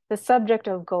the subject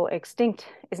of go extinct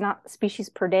is not species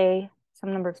per day,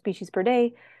 some number of species per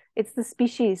day. It's the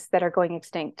species that are going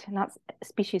extinct, not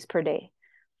species per day.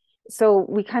 So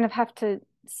we kind of have to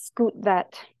scoot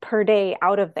that per day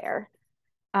out of there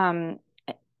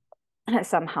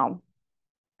somehow.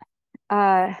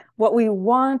 what we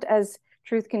want as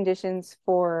truth conditions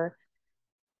for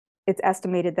it's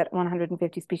estimated that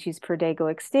 150 species per day go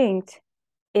extinct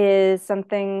is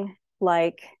something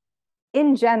like,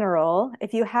 in general,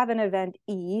 if you have an event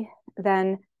E,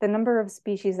 then the number of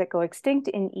species that go extinct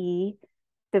in E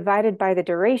divided by the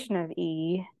duration of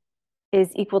E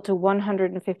is equal to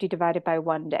 150 divided by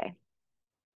 1 day.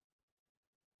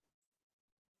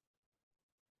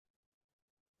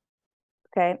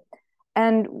 Okay,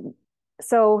 and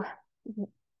so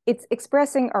it's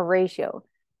expressing a ratio.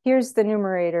 Here's the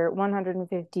numerator,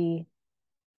 150.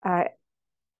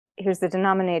 Here's the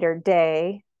denominator,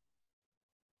 day.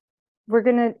 We're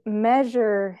going to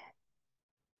measure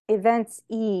events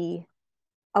E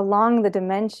along the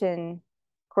dimension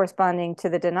corresponding to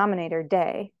the denominator,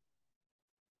 day.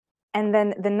 And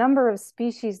then the number of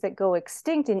species that go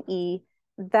extinct in E,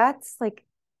 that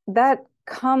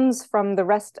comes from the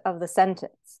rest of the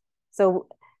sentence. So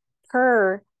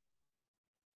per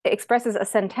expresses a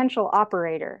sentential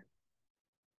operator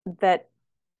that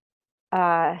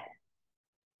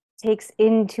takes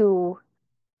into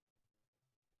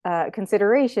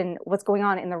consideration what's going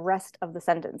on in the rest of the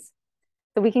sentence.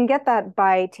 So we can get that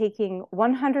by taking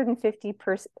 150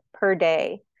 per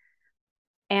day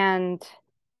and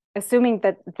assuming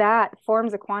that that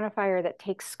forms a quantifier that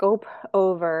takes scope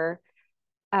over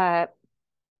the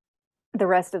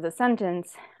rest of the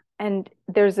sentence. And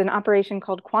there's an operation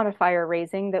called quantifier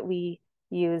raising that we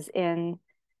use in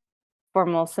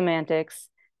formal semantics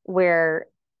where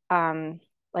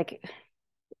like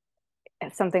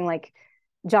something like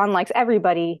John likes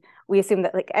everybody, we assume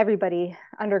that like everybody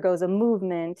undergoes a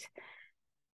movement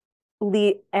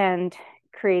and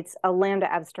creates a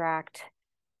lambda abstract,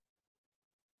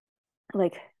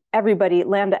 like everybody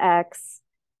lambda x,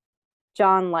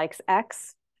 John likes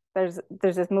x. There's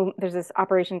this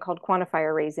operation called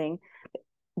quantifier raising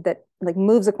that like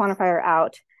moves a quantifier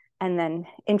out and then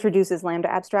introduces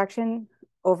lambda abstraction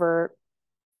over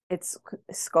its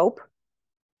scope.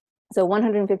 So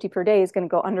 150 per day is going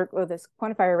to undergo this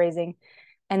quantifier raising,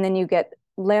 and then you get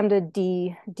lambda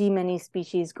d many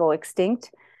species go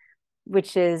extinct,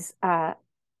 which is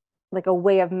like a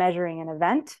way of measuring an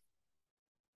event.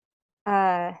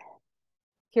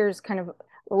 Here's kind of,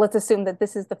 let's assume that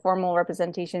this is the formal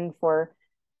representation for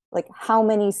like how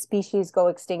many species go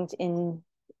extinct in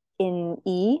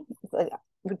E. Like,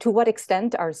 to what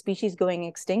extent are species going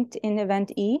extinct in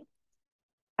event E?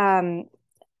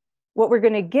 What we're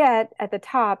going to get at the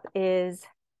top is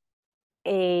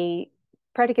a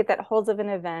predicate that holds of an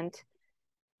event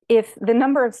if the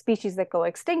number of species that go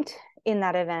extinct in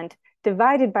that event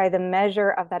divided by the measure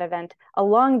of that event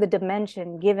along the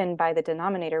dimension given by the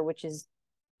denominator, which is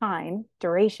time,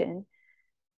 duration,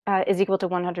 is equal to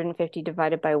 150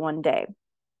 divided by 1 day.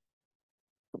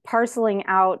 Parceling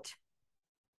out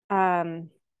the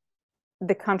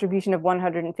contribution of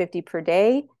 150 per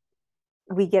day,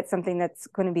 we get something that's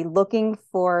going to be looking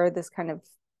for this kind of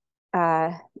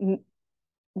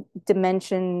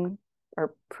dimension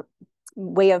or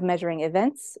way of measuring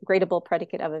events, gradable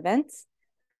predicate of events.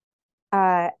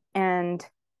 And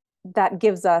that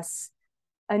gives us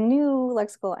a new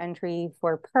lexical entry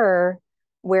for per,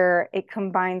 where it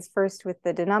combines first with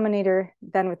the denominator,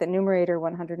 then with the numerator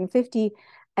 150,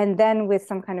 and then with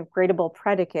some kind of gradable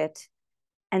predicate,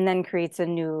 and then creates a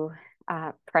new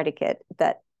predicate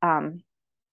that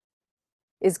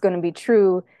is going to be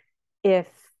true if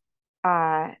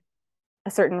a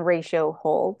certain ratio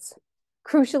holds.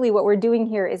 Crucially, what we're doing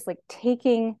here is like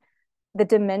taking the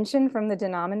dimension from the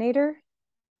denominator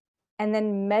and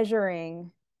then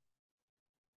measuring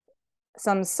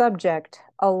some subject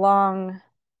along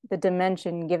the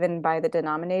dimension given by the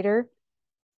denominator,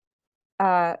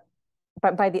 but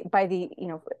by the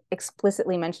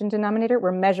explicitly mentioned denominator,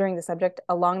 we're measuring the subject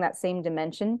along that same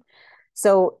dimension.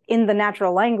 So in the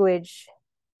natural language,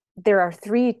 there are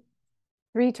three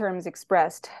terms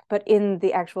expressed, but in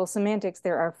the actual semantics,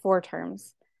 there are 4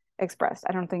 terms expressed.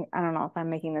 I don't know if I'm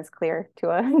making this clear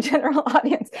to a general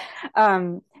audience.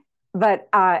 But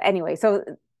anyway, so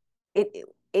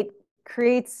it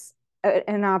creates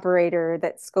an operator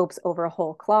that scopes over a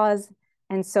whole clause,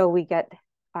 and so we get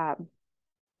the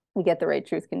right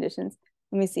truth conditions.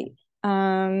 Let me see.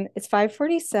 It's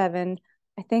 5:47.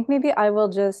 I think maybe I will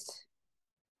just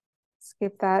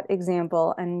skip that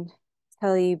example and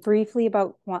tell you briefly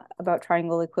about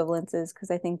triangle equivalences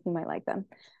because I think you might like them.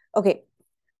 Okay.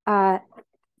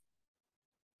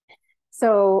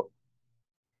 So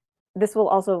this will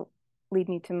also lead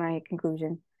me to my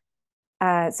conclusion.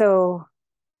 So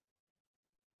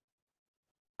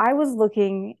I was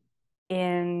looking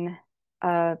in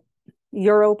a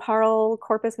Europarl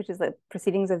corpus, which is the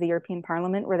proceedings of the European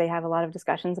Parliament, where they have a lot of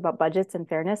discussions about budgets and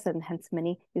fairness, and hence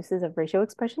many uses of ratio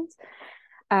expressions.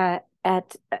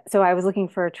 So I was looking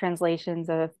for translations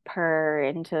of per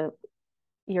into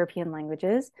European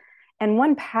languages, and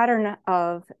one pattern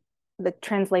of the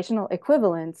translational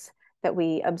equivalence that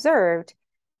we observed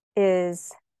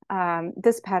is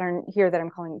this pattern here that I'm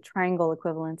calling triangle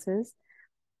equivalences.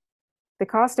 The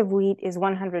cost of wheat is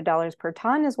 $100 per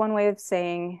ton is one way of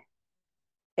saying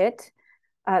it.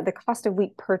 The cost of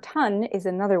wheat per ton is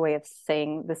another way of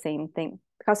saying the same thing.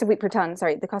 The cost of wheat per ton,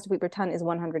 sorry, the cost of wheat per ton is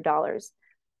 $100.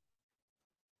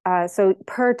 So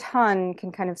per ton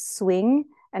can kind of swing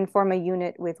and form a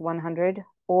unit with 100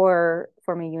 or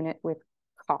form a unit with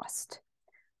cost.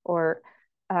 Or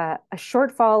a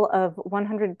shortfall of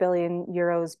 100 billion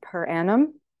euros per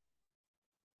annum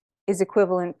is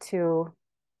equivalent to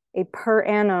a per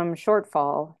annum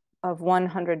shortfall of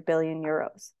 100 billion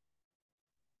euros.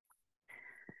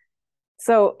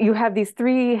 So you have these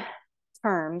three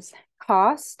terms: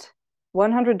 cost,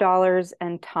 $100,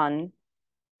 and ton.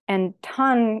 And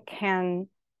ton can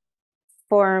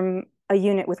form a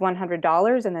unit with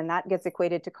 $100, and then that gets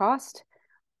equated to cost,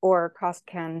 or cost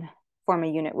can form a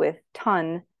unit with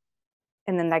ton,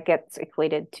 and then that gets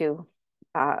equated to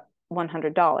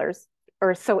 $100.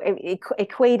 Or so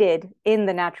equated in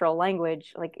the natural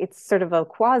language, like it's sort of a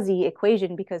quasi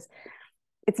equation, because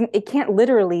it can't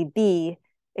literally be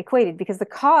equated, because the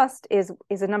cost is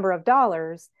a number of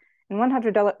dollars, and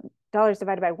 $100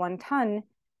 divided by 1 ton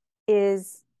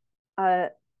is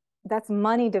that's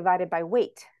money divided by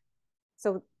weight.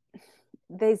 So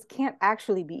these can't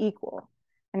actually be equal.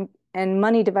 And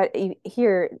money divided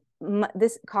here,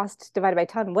 this cost divided by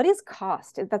ton. What is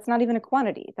cost? That's not even a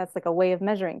quantity. That's like a way of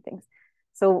measuring things.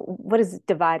 So what is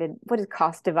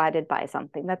cost divided by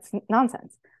something? That's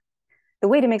nonsense. The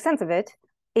way to make sense of it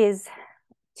is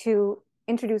to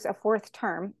introduce a fourth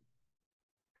term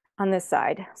on this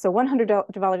side. So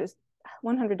 $100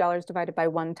 divided by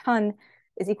 1 ton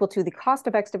is equal to the cost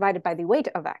of X divided by the weight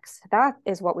of X. That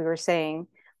is what we were saying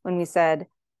when we said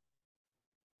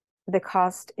the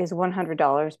cost is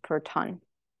 $100 per ton.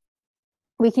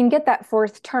 We can get that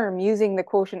fourth term using the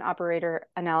quotient operator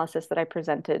analysis that I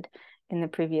presented in the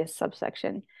previous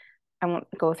subsection. I won't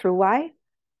go through why,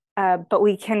 but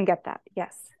we can get that,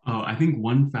 yes. Oh, I think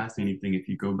one fascinating thing, if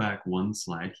you go back one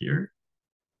slide here,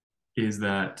 is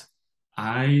that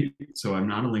so I'm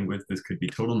not a linguist, this could be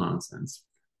total nonsense,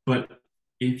 but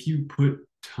if you put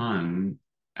ton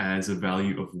as a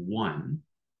value of 1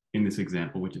 in this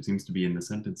example, which it seems to be in the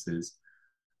sentences,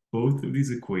 both of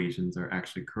these equations are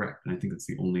actually correct. And I think that's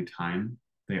the only time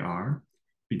they are,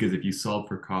 because if you solve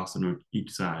for cost on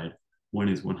each side, one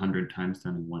is 100 times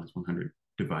ton and one is 100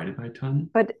 divided by ton.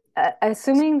 But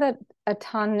assuming that a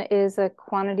ton is a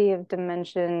quantity of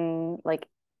dimension, like,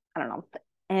 I don't know,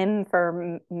 M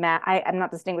for mass, I'm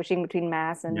not distinguishing between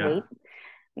mass and weight.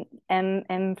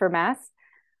 M for mass.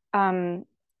 Then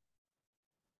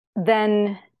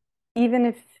even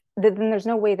if, then there's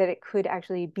no way that it could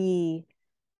actually be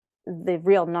the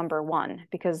real number 1,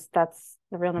 because that's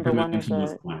the real number 1 is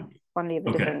a quantity of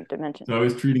a different dimension. So I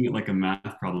was treating it like a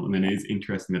math problem, and then it is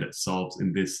interesting that it solves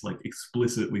in this like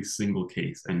explicitly single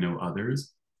case and no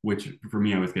others, which for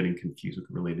me I was getting confused with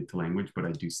related to language, but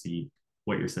I do see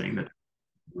what you're saying that.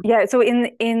 Yeah, so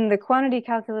in the quantity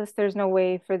calculus, there's no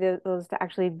way for those to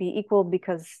actually be equal,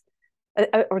 because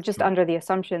or just under the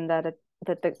assumption that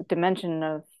the dimension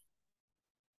of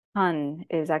ton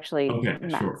is actually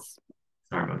mass. Sure.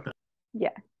 Sorry about that.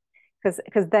 Yeah,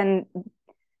 because then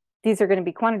these are going to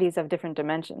be quantities of different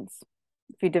dimensions.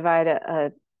 If you divide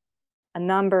a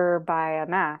number by a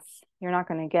mass, you're not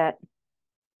going to get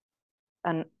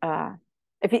an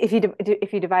if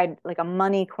you divide like a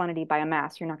money quantity by a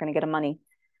mass, you're not going to get a money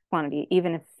quantity,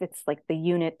 even if it's like the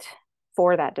unit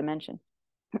for that dimension.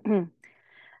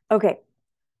 Okay.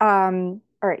 All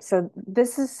right. So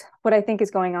this is what I think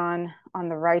is going on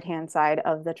the right-hand side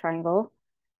of the triangle.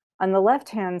 On the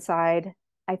left-hand side,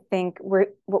 I think what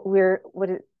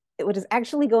is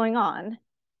actually going on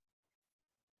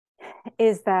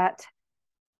is that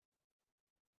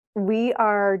we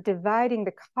are dividing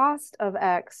the cost of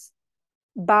X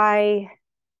by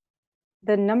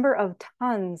the number of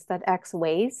tons that X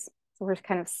weighs. So we're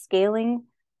kind of scaling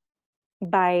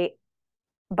by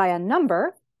a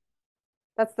number.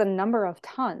 That's the number of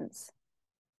tons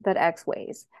that X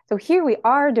weighs. So here we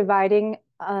are dividing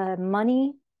a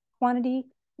money quantity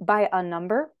by a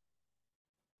number.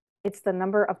 It's the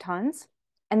number of tons.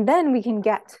 And then we can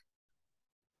get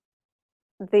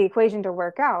the equation to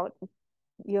work out.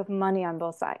 You have money on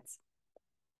both sides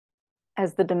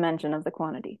as the dimension of the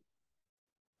quantity.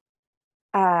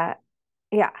 yeah,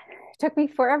 it took me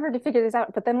forever to figure this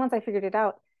out. But then once I figured it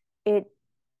out, it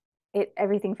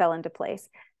everything fell into place.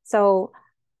 So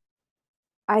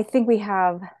I think we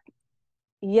have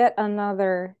yet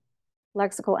another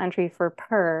lexical entry for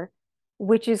per,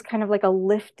 which is kind of like a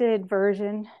lifted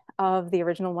version of the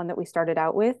original one that we started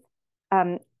out with.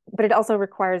 Um, but it also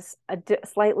requires a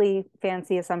slightly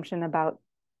fancy assumption about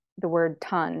the word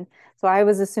ton. So I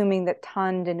was assuming that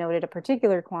ton denoted a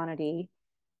particular quantity.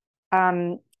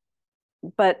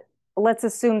 But let's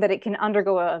assume that it can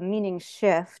undergo a meaning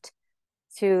shift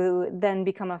to then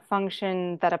become a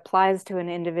function that applies to an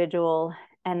individual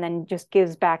and then just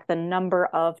gives back the number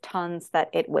of tons that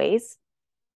it weighs,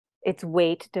 its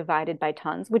weight divided by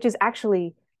tons, which is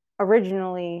actually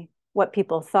originally what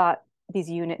people thought these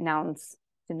unit nouns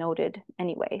denoted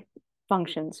anyway,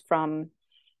 functions from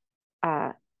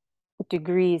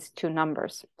degrees to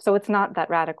numbers. So it's not that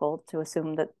radical to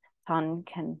assume that ton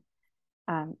can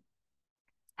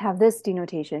have this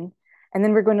denotation. And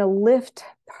then we're going to lift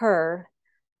per.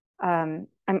 I'm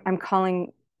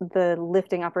calling the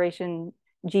lifting operation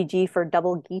GG for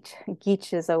double Geach.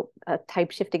 Geach is a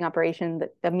type shifting operation,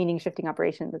 a meaning shifting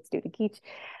operation that's due to Geach.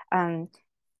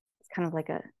 It's kind of like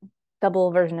a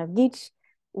double version of Geach,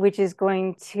 which is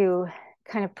going to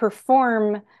kind of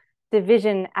perform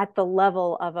division at the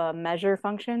level of a measure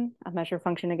function. A measure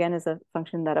function, again, is a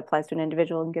function that applies to an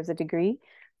individual and gives a degree.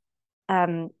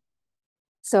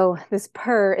 So this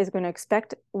per is going to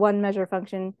expect one measure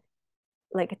function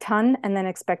like a ton, and then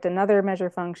expect another measure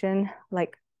function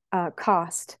like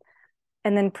cost,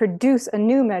 and then produce a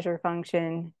new measure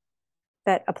function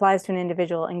that applies to an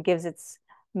individual and gives its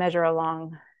measure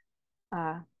along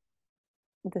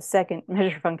the second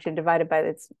measure function divided by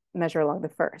its measure along the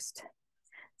first.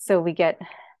 So we get,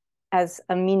 as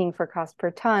a meaning for cost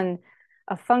per ton,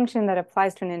 a function that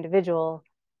applies to an individual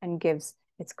and gives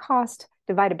its cost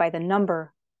divided by the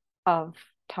number of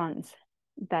tons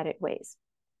that it weighs.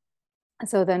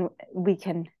 So then we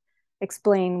can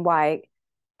explain why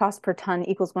cost per ton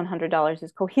equals $100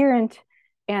 is coherent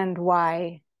and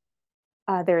why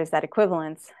there is that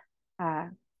equivalence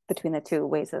between the two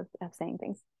ways of saying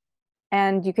things.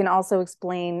 And you can also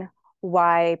explain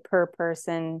why per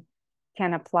person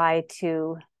can apply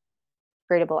to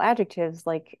gradable adjectives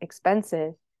like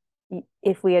expensive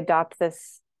if we adopt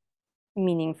this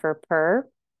meaning for per,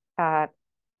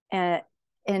 and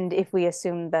if we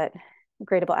assume that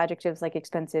gradable adjectives like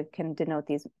expensive can denote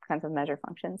these kinds of measure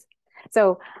functions.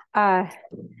 So I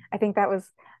think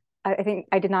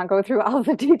I did not go through all of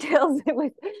the details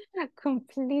with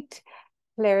complete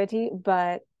clarity,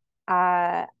 but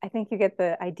I think you get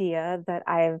the idea that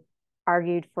I've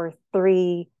argued for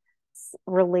three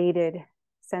related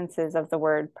senses of the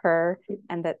word per,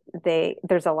 and that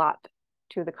there's a lot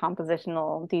to the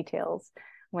compositional details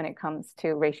when it comes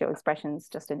to ratio expressions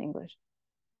just in English.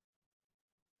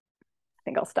 I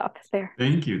think I'll stop there.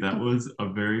 Thank you. That was a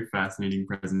very fascinating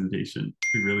presentation.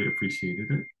 We really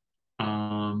appreciated it.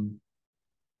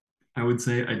 I would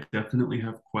say I definitely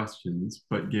have questions,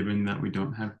 but given that we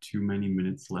don't have too many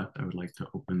minutes left, I would like to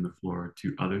open the floor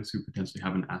to others who potentially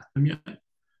haven't asked them yet.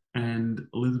 And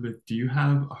Elizabeth, do you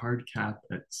have a hard cap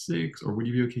at 6, or would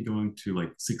you be okay going to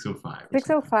like 6:05?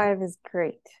 6:05 is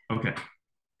great. Okay,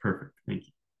 perfect. Thank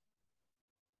you.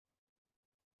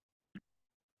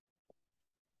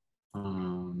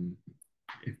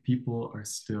 If people are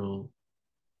still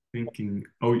thinking,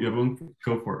 oh, you have one,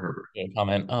 go for it, Herbert.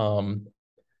 Comment.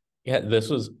 Yeah, this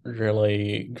was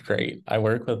really great. I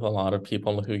work with a lot of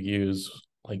people who use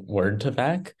like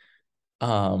Word2Vec.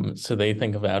 So they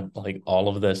think about like all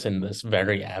of this in this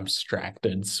very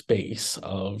abstracted space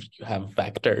of you have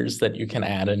vectors that you can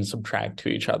add and subtract to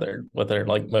each other, with their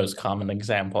like most common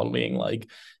example being like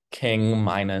king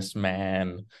minus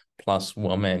man plus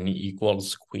woman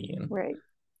equals queen. Right.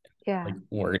 Yeah. Like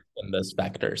work in this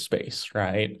vector space,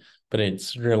 right? But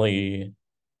it's really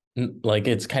like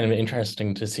it's kind of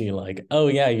interesting to see like, oh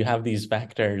yeah, you have these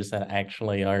vectors that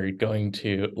actually are going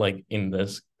to like in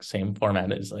this same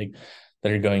format is like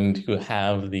they're going to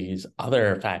have these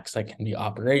other effects that can be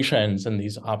operations, and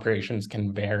these operations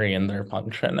can vary in their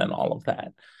function and all of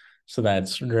that. So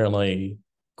that's really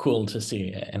cool to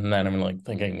see. And then I'm like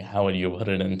thinking, how would you put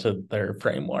it into their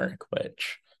framework,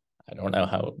 which I don't know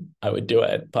how I would do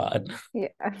it, but yeah.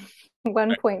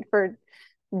 1 point for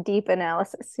deep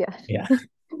analysis. Yeah. Yeah.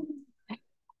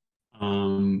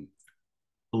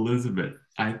 Elizabeth,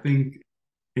 I think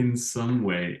in some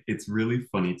way it's really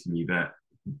funny to me that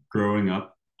growing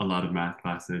up, a lot of math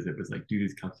classes, it was like, do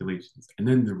these calculations. And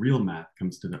then the real math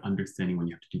comes to the understanding when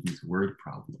you have to do these word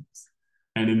problems.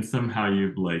 And then somehow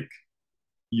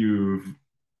you've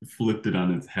flipped it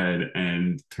on its head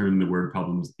and turned the word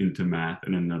problems into math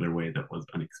in another way that was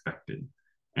unexpected.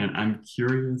 And I'm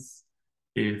curious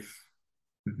if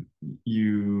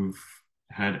you've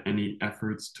had any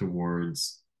efforts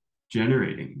towards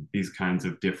generating these kinds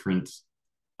of different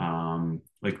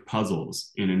like puzzles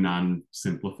in a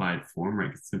non-simplified form,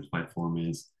 right? Simplified form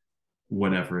is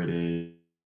whatever it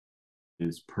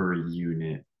is per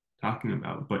unit talking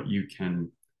about, but you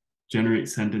can generate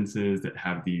sentences that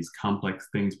have these complex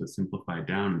things but simplified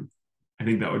down. I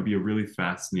think that would be a really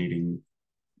fascinating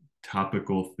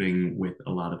topical thing with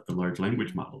a lot of the large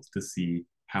language models to see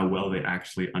how well they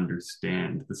actually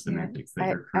understand the semantics that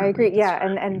you're I currently agree. Yeah,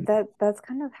 describing. that's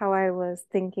kind of how I was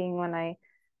thinking when I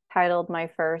titled my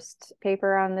first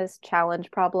paper on this, challenge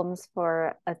problems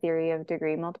for a theory of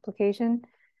degree multiplication.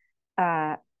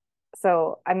 Uh,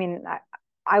 so I mean,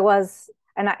 I was,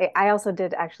 and I also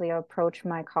did actually approach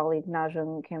my colleague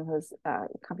Najung Kim, who's a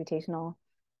computational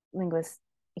linguist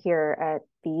here at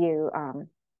BU,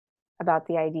 about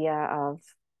the idea of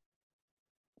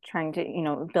trying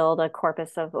to, build a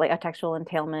corpus of like a textual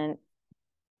entailment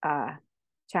uh,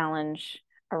 challenge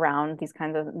around these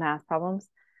kinds of math problems.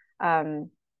 Um,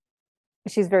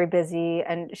 she's very busy,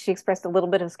 and she expressed a little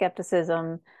bit of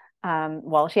skepticism.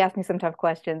 Well, she asked me some tough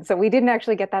questions, so we didn't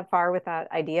actually get that far with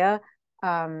that idea.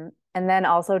 And then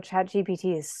also,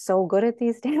 ChatGPT is so good at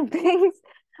these damn things.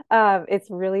 It's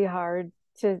really hard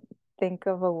to think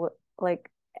of like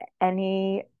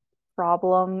any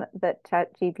problem that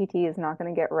ChatGPT is not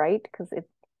going to get right, because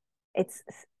it's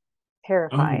Oh,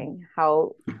 terrifying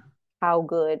how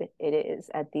good it is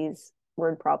at these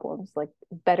word problems, like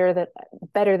better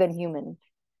than human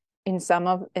in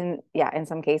some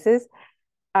cases.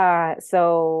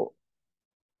 So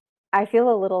I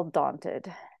feel a little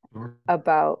daunted sure.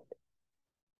 about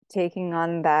taking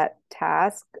on that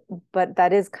task, but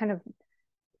that is kind of,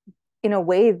 in a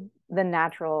way, the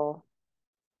natural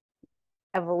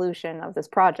evolution of this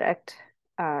project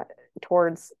uh,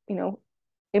 towards,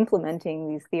 implementing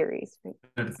these theories.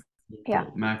 That's Yeah,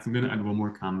 cool. Max, I'm going to add one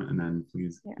more comment and then yeah,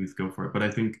 please go for it. But I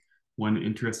think one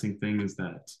interesting thing is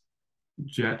that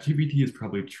ChatGPT is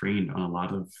probably trained on a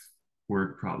lot of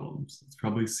word problems. It's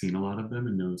probably seen a lot of them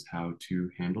and knows how to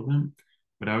handle them.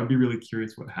 But I would be really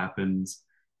curious what happens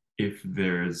if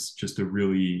there's just a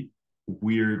really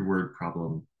weird word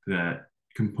problem that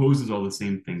composes all the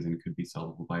same things and could be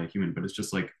solvable by a human, but it's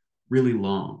just like really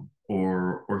long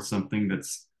or something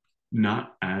that's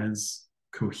not as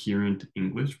coherent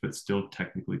English, but still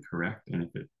technically correct. And if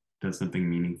it does something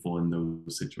meaningful in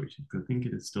those situations, I think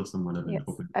it is still somewhat of an yes.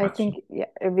 open I question. think, yeah,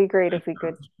 it'd be great if we How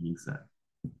could it's being said.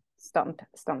 stump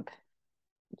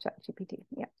ChatGPT.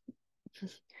 Yeah.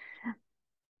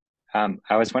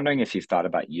 I was wondering if you've thought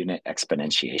about unit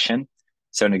exponentiation.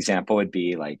 So an example would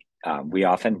be like we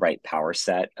often write power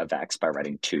set of x by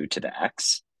writing 2 to the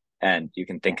x. And you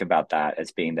can Yeah. think about that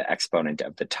as being the exponent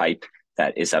of the type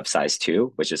that is of size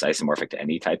 2, which is isomorphic to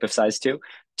any type of size 2,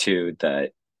 to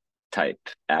the type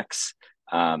x.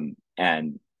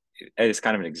 And it's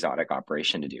kind of an exotic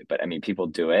operation to do. But I mean, people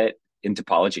do it. In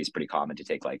topology, it's pretty common to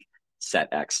take like set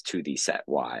x to the set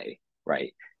y,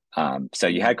 right? So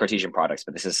you had Cartesian products,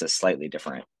 but this is a slightly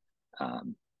different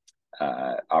um,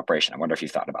 operation. I wonder if you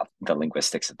thought about the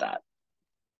linguistics of that.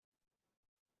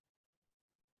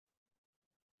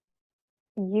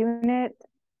 Unit,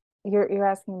 you're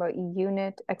asking about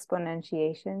unit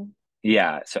exponentiation.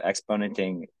 Yeah, so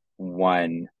exponenting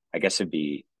one, I guess would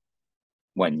be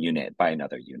one unit by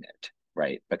another unit,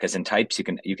 right? Because in types, you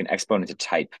can exponent a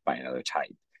type by another type.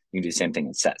 You can do the same thing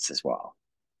in sets as well.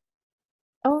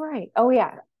 Oh, right. Oh,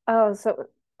 yeah. Oh, so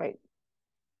right.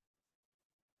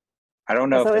 I don't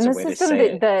know if So in there's a the way to system, say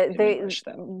it in English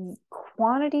though.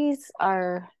 quantities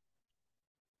are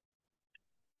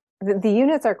the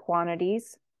units are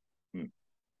quantities. Hmm.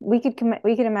 We could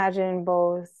imagine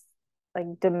both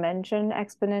like dimension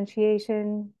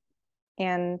exponentiation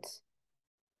and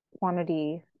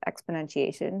quantity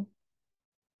exponentiation.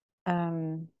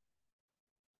 Um,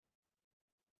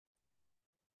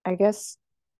 I guess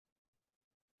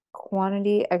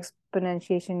quantity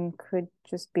exponentiation could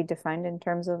just be defined in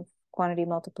terms of quantity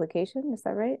multiplication. Is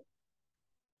that right?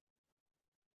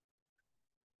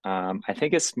 I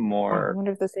think it's I more.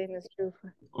 wonder if the same is true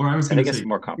for. Or I was I going think to it's say,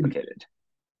 more complicated.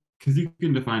 because you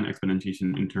can define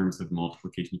exponentiation in terms of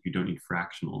multiplication if you don't need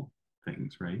fractional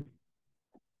things, right?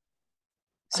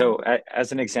 So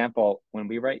as an example, when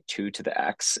we write 2 to the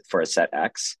x for a set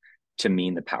x to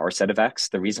mean the power set of x,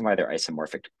 the reason why they're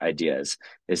isomorphic ideas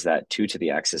is that 2 to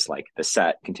the x is like the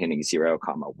set containing 0,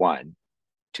 comma 1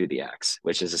 to the x,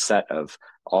 which is a set of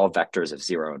all vectors of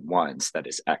 0 and 1s that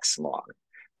is x long.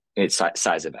 it's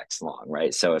size of X long,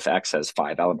 right? So if X has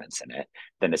 5 elements in it,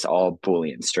 then it's all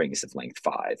Boolean strings of length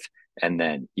 5. And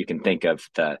then you can think of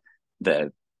the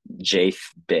jth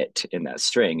bit in that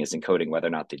string is encoding whether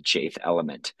or not the jth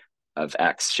element of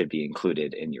X should be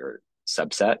included in your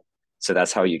subset. So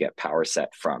that's how you get power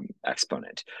set from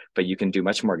exponent. But you can do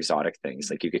much more exotic things.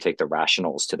 Like you could take the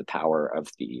rationals to the power of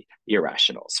the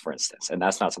irrationals, for instance. And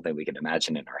that's not something we can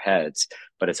imagine in our heads,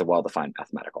 but it's a well-defined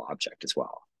mathematical object as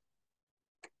well.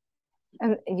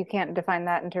 And you can't define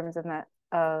that in terms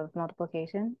of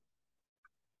multiplication?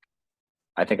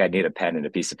 I think I need a pen and a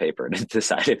piece of paper to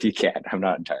decide if you can. I'm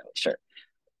not entirely sure.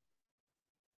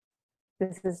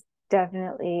 This is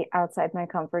definitely outside my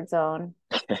comfort zone.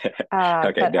 Okay,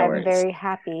 but no I'm worries. very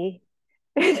happy.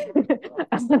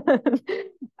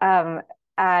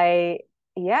 I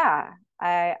yeah,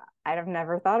 I've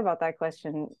never thought about that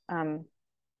question.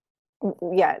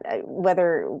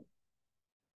 Whether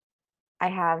I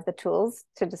have the tools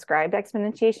to describe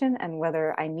exponentiation and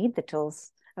whether I need the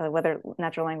tools, whether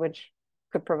natural language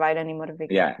could provide any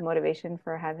motivation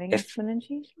for having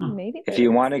exponentiation. Maybe if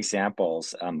you want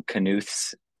examples,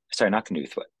 Knuth's, sorry, not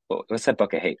Knuth, what's that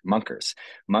book I hate? Munker's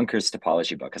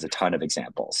topology book has a ton of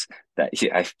examples that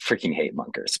I freaking hate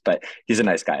Munkers, but he's a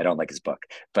nice guy. I don't like his book,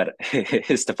 but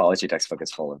his topology textbook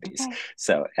is full of these. Okay.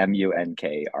 So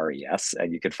Munkres,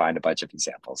 and you can find a bunch of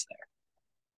examples there.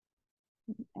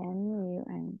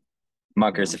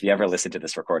 Munkers, if you ever listen to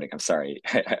this recording, I'm sorry.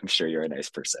 I'm sure you're a nice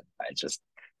person. I just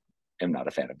am not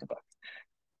a fan of the book.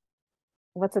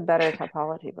 What's a better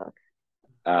topology book?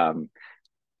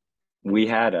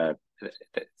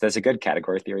 There's a good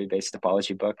category theory based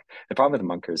topology book. The problem with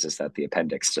Munkers is that the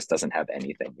appendix just doesn't have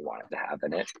anything you want it to have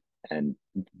in it. And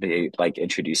they like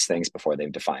introduce things before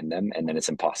they've defined them, and then it's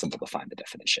impossible to find the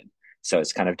definition. So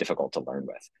it's kind of difficult to learn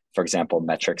with. For example,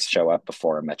 metrics show up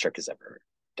before a metric is ever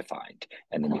defined,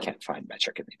 and then you can't find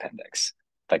metric in the appendix.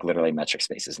 Like literally metric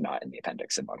space is not in the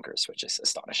appendix in Munkers, which is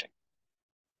astonishing.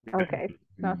 Okay.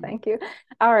 No, thank you.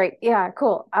 All right. Yeah,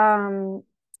 cool.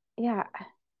 Yeah.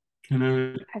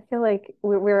 I feel like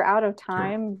we're out of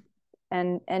time,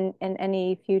 and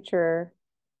any future,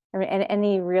 I mean,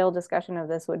 any real discussion of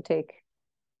this would take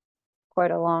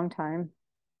quite a long time.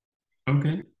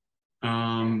 Okay.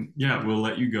 Yeah, we'll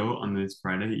let you go on this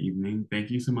Friday evening. Thank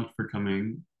you so much for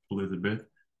coming, Elizabeth.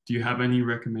 Do you have any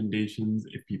recommendations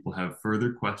if people have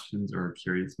further questions or are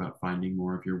curious about finding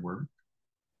more of your work?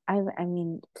 I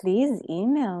mean, please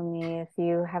email me if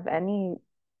you have anything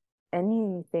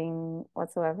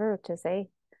whatsoever to say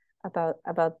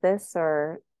about this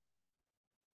or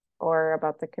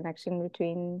about the connection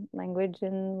between language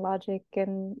and logic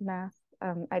and math.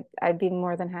 I'd be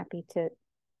more than happy to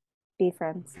be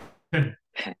friends.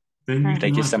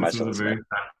 Thank you so much. This was a very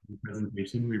fascinating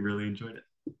presentation. We really enjoyed it.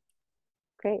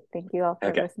 Great. Thank you all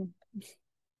for listening.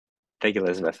 Thank you,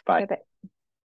 Elizabeth. Bye. Bye-bye.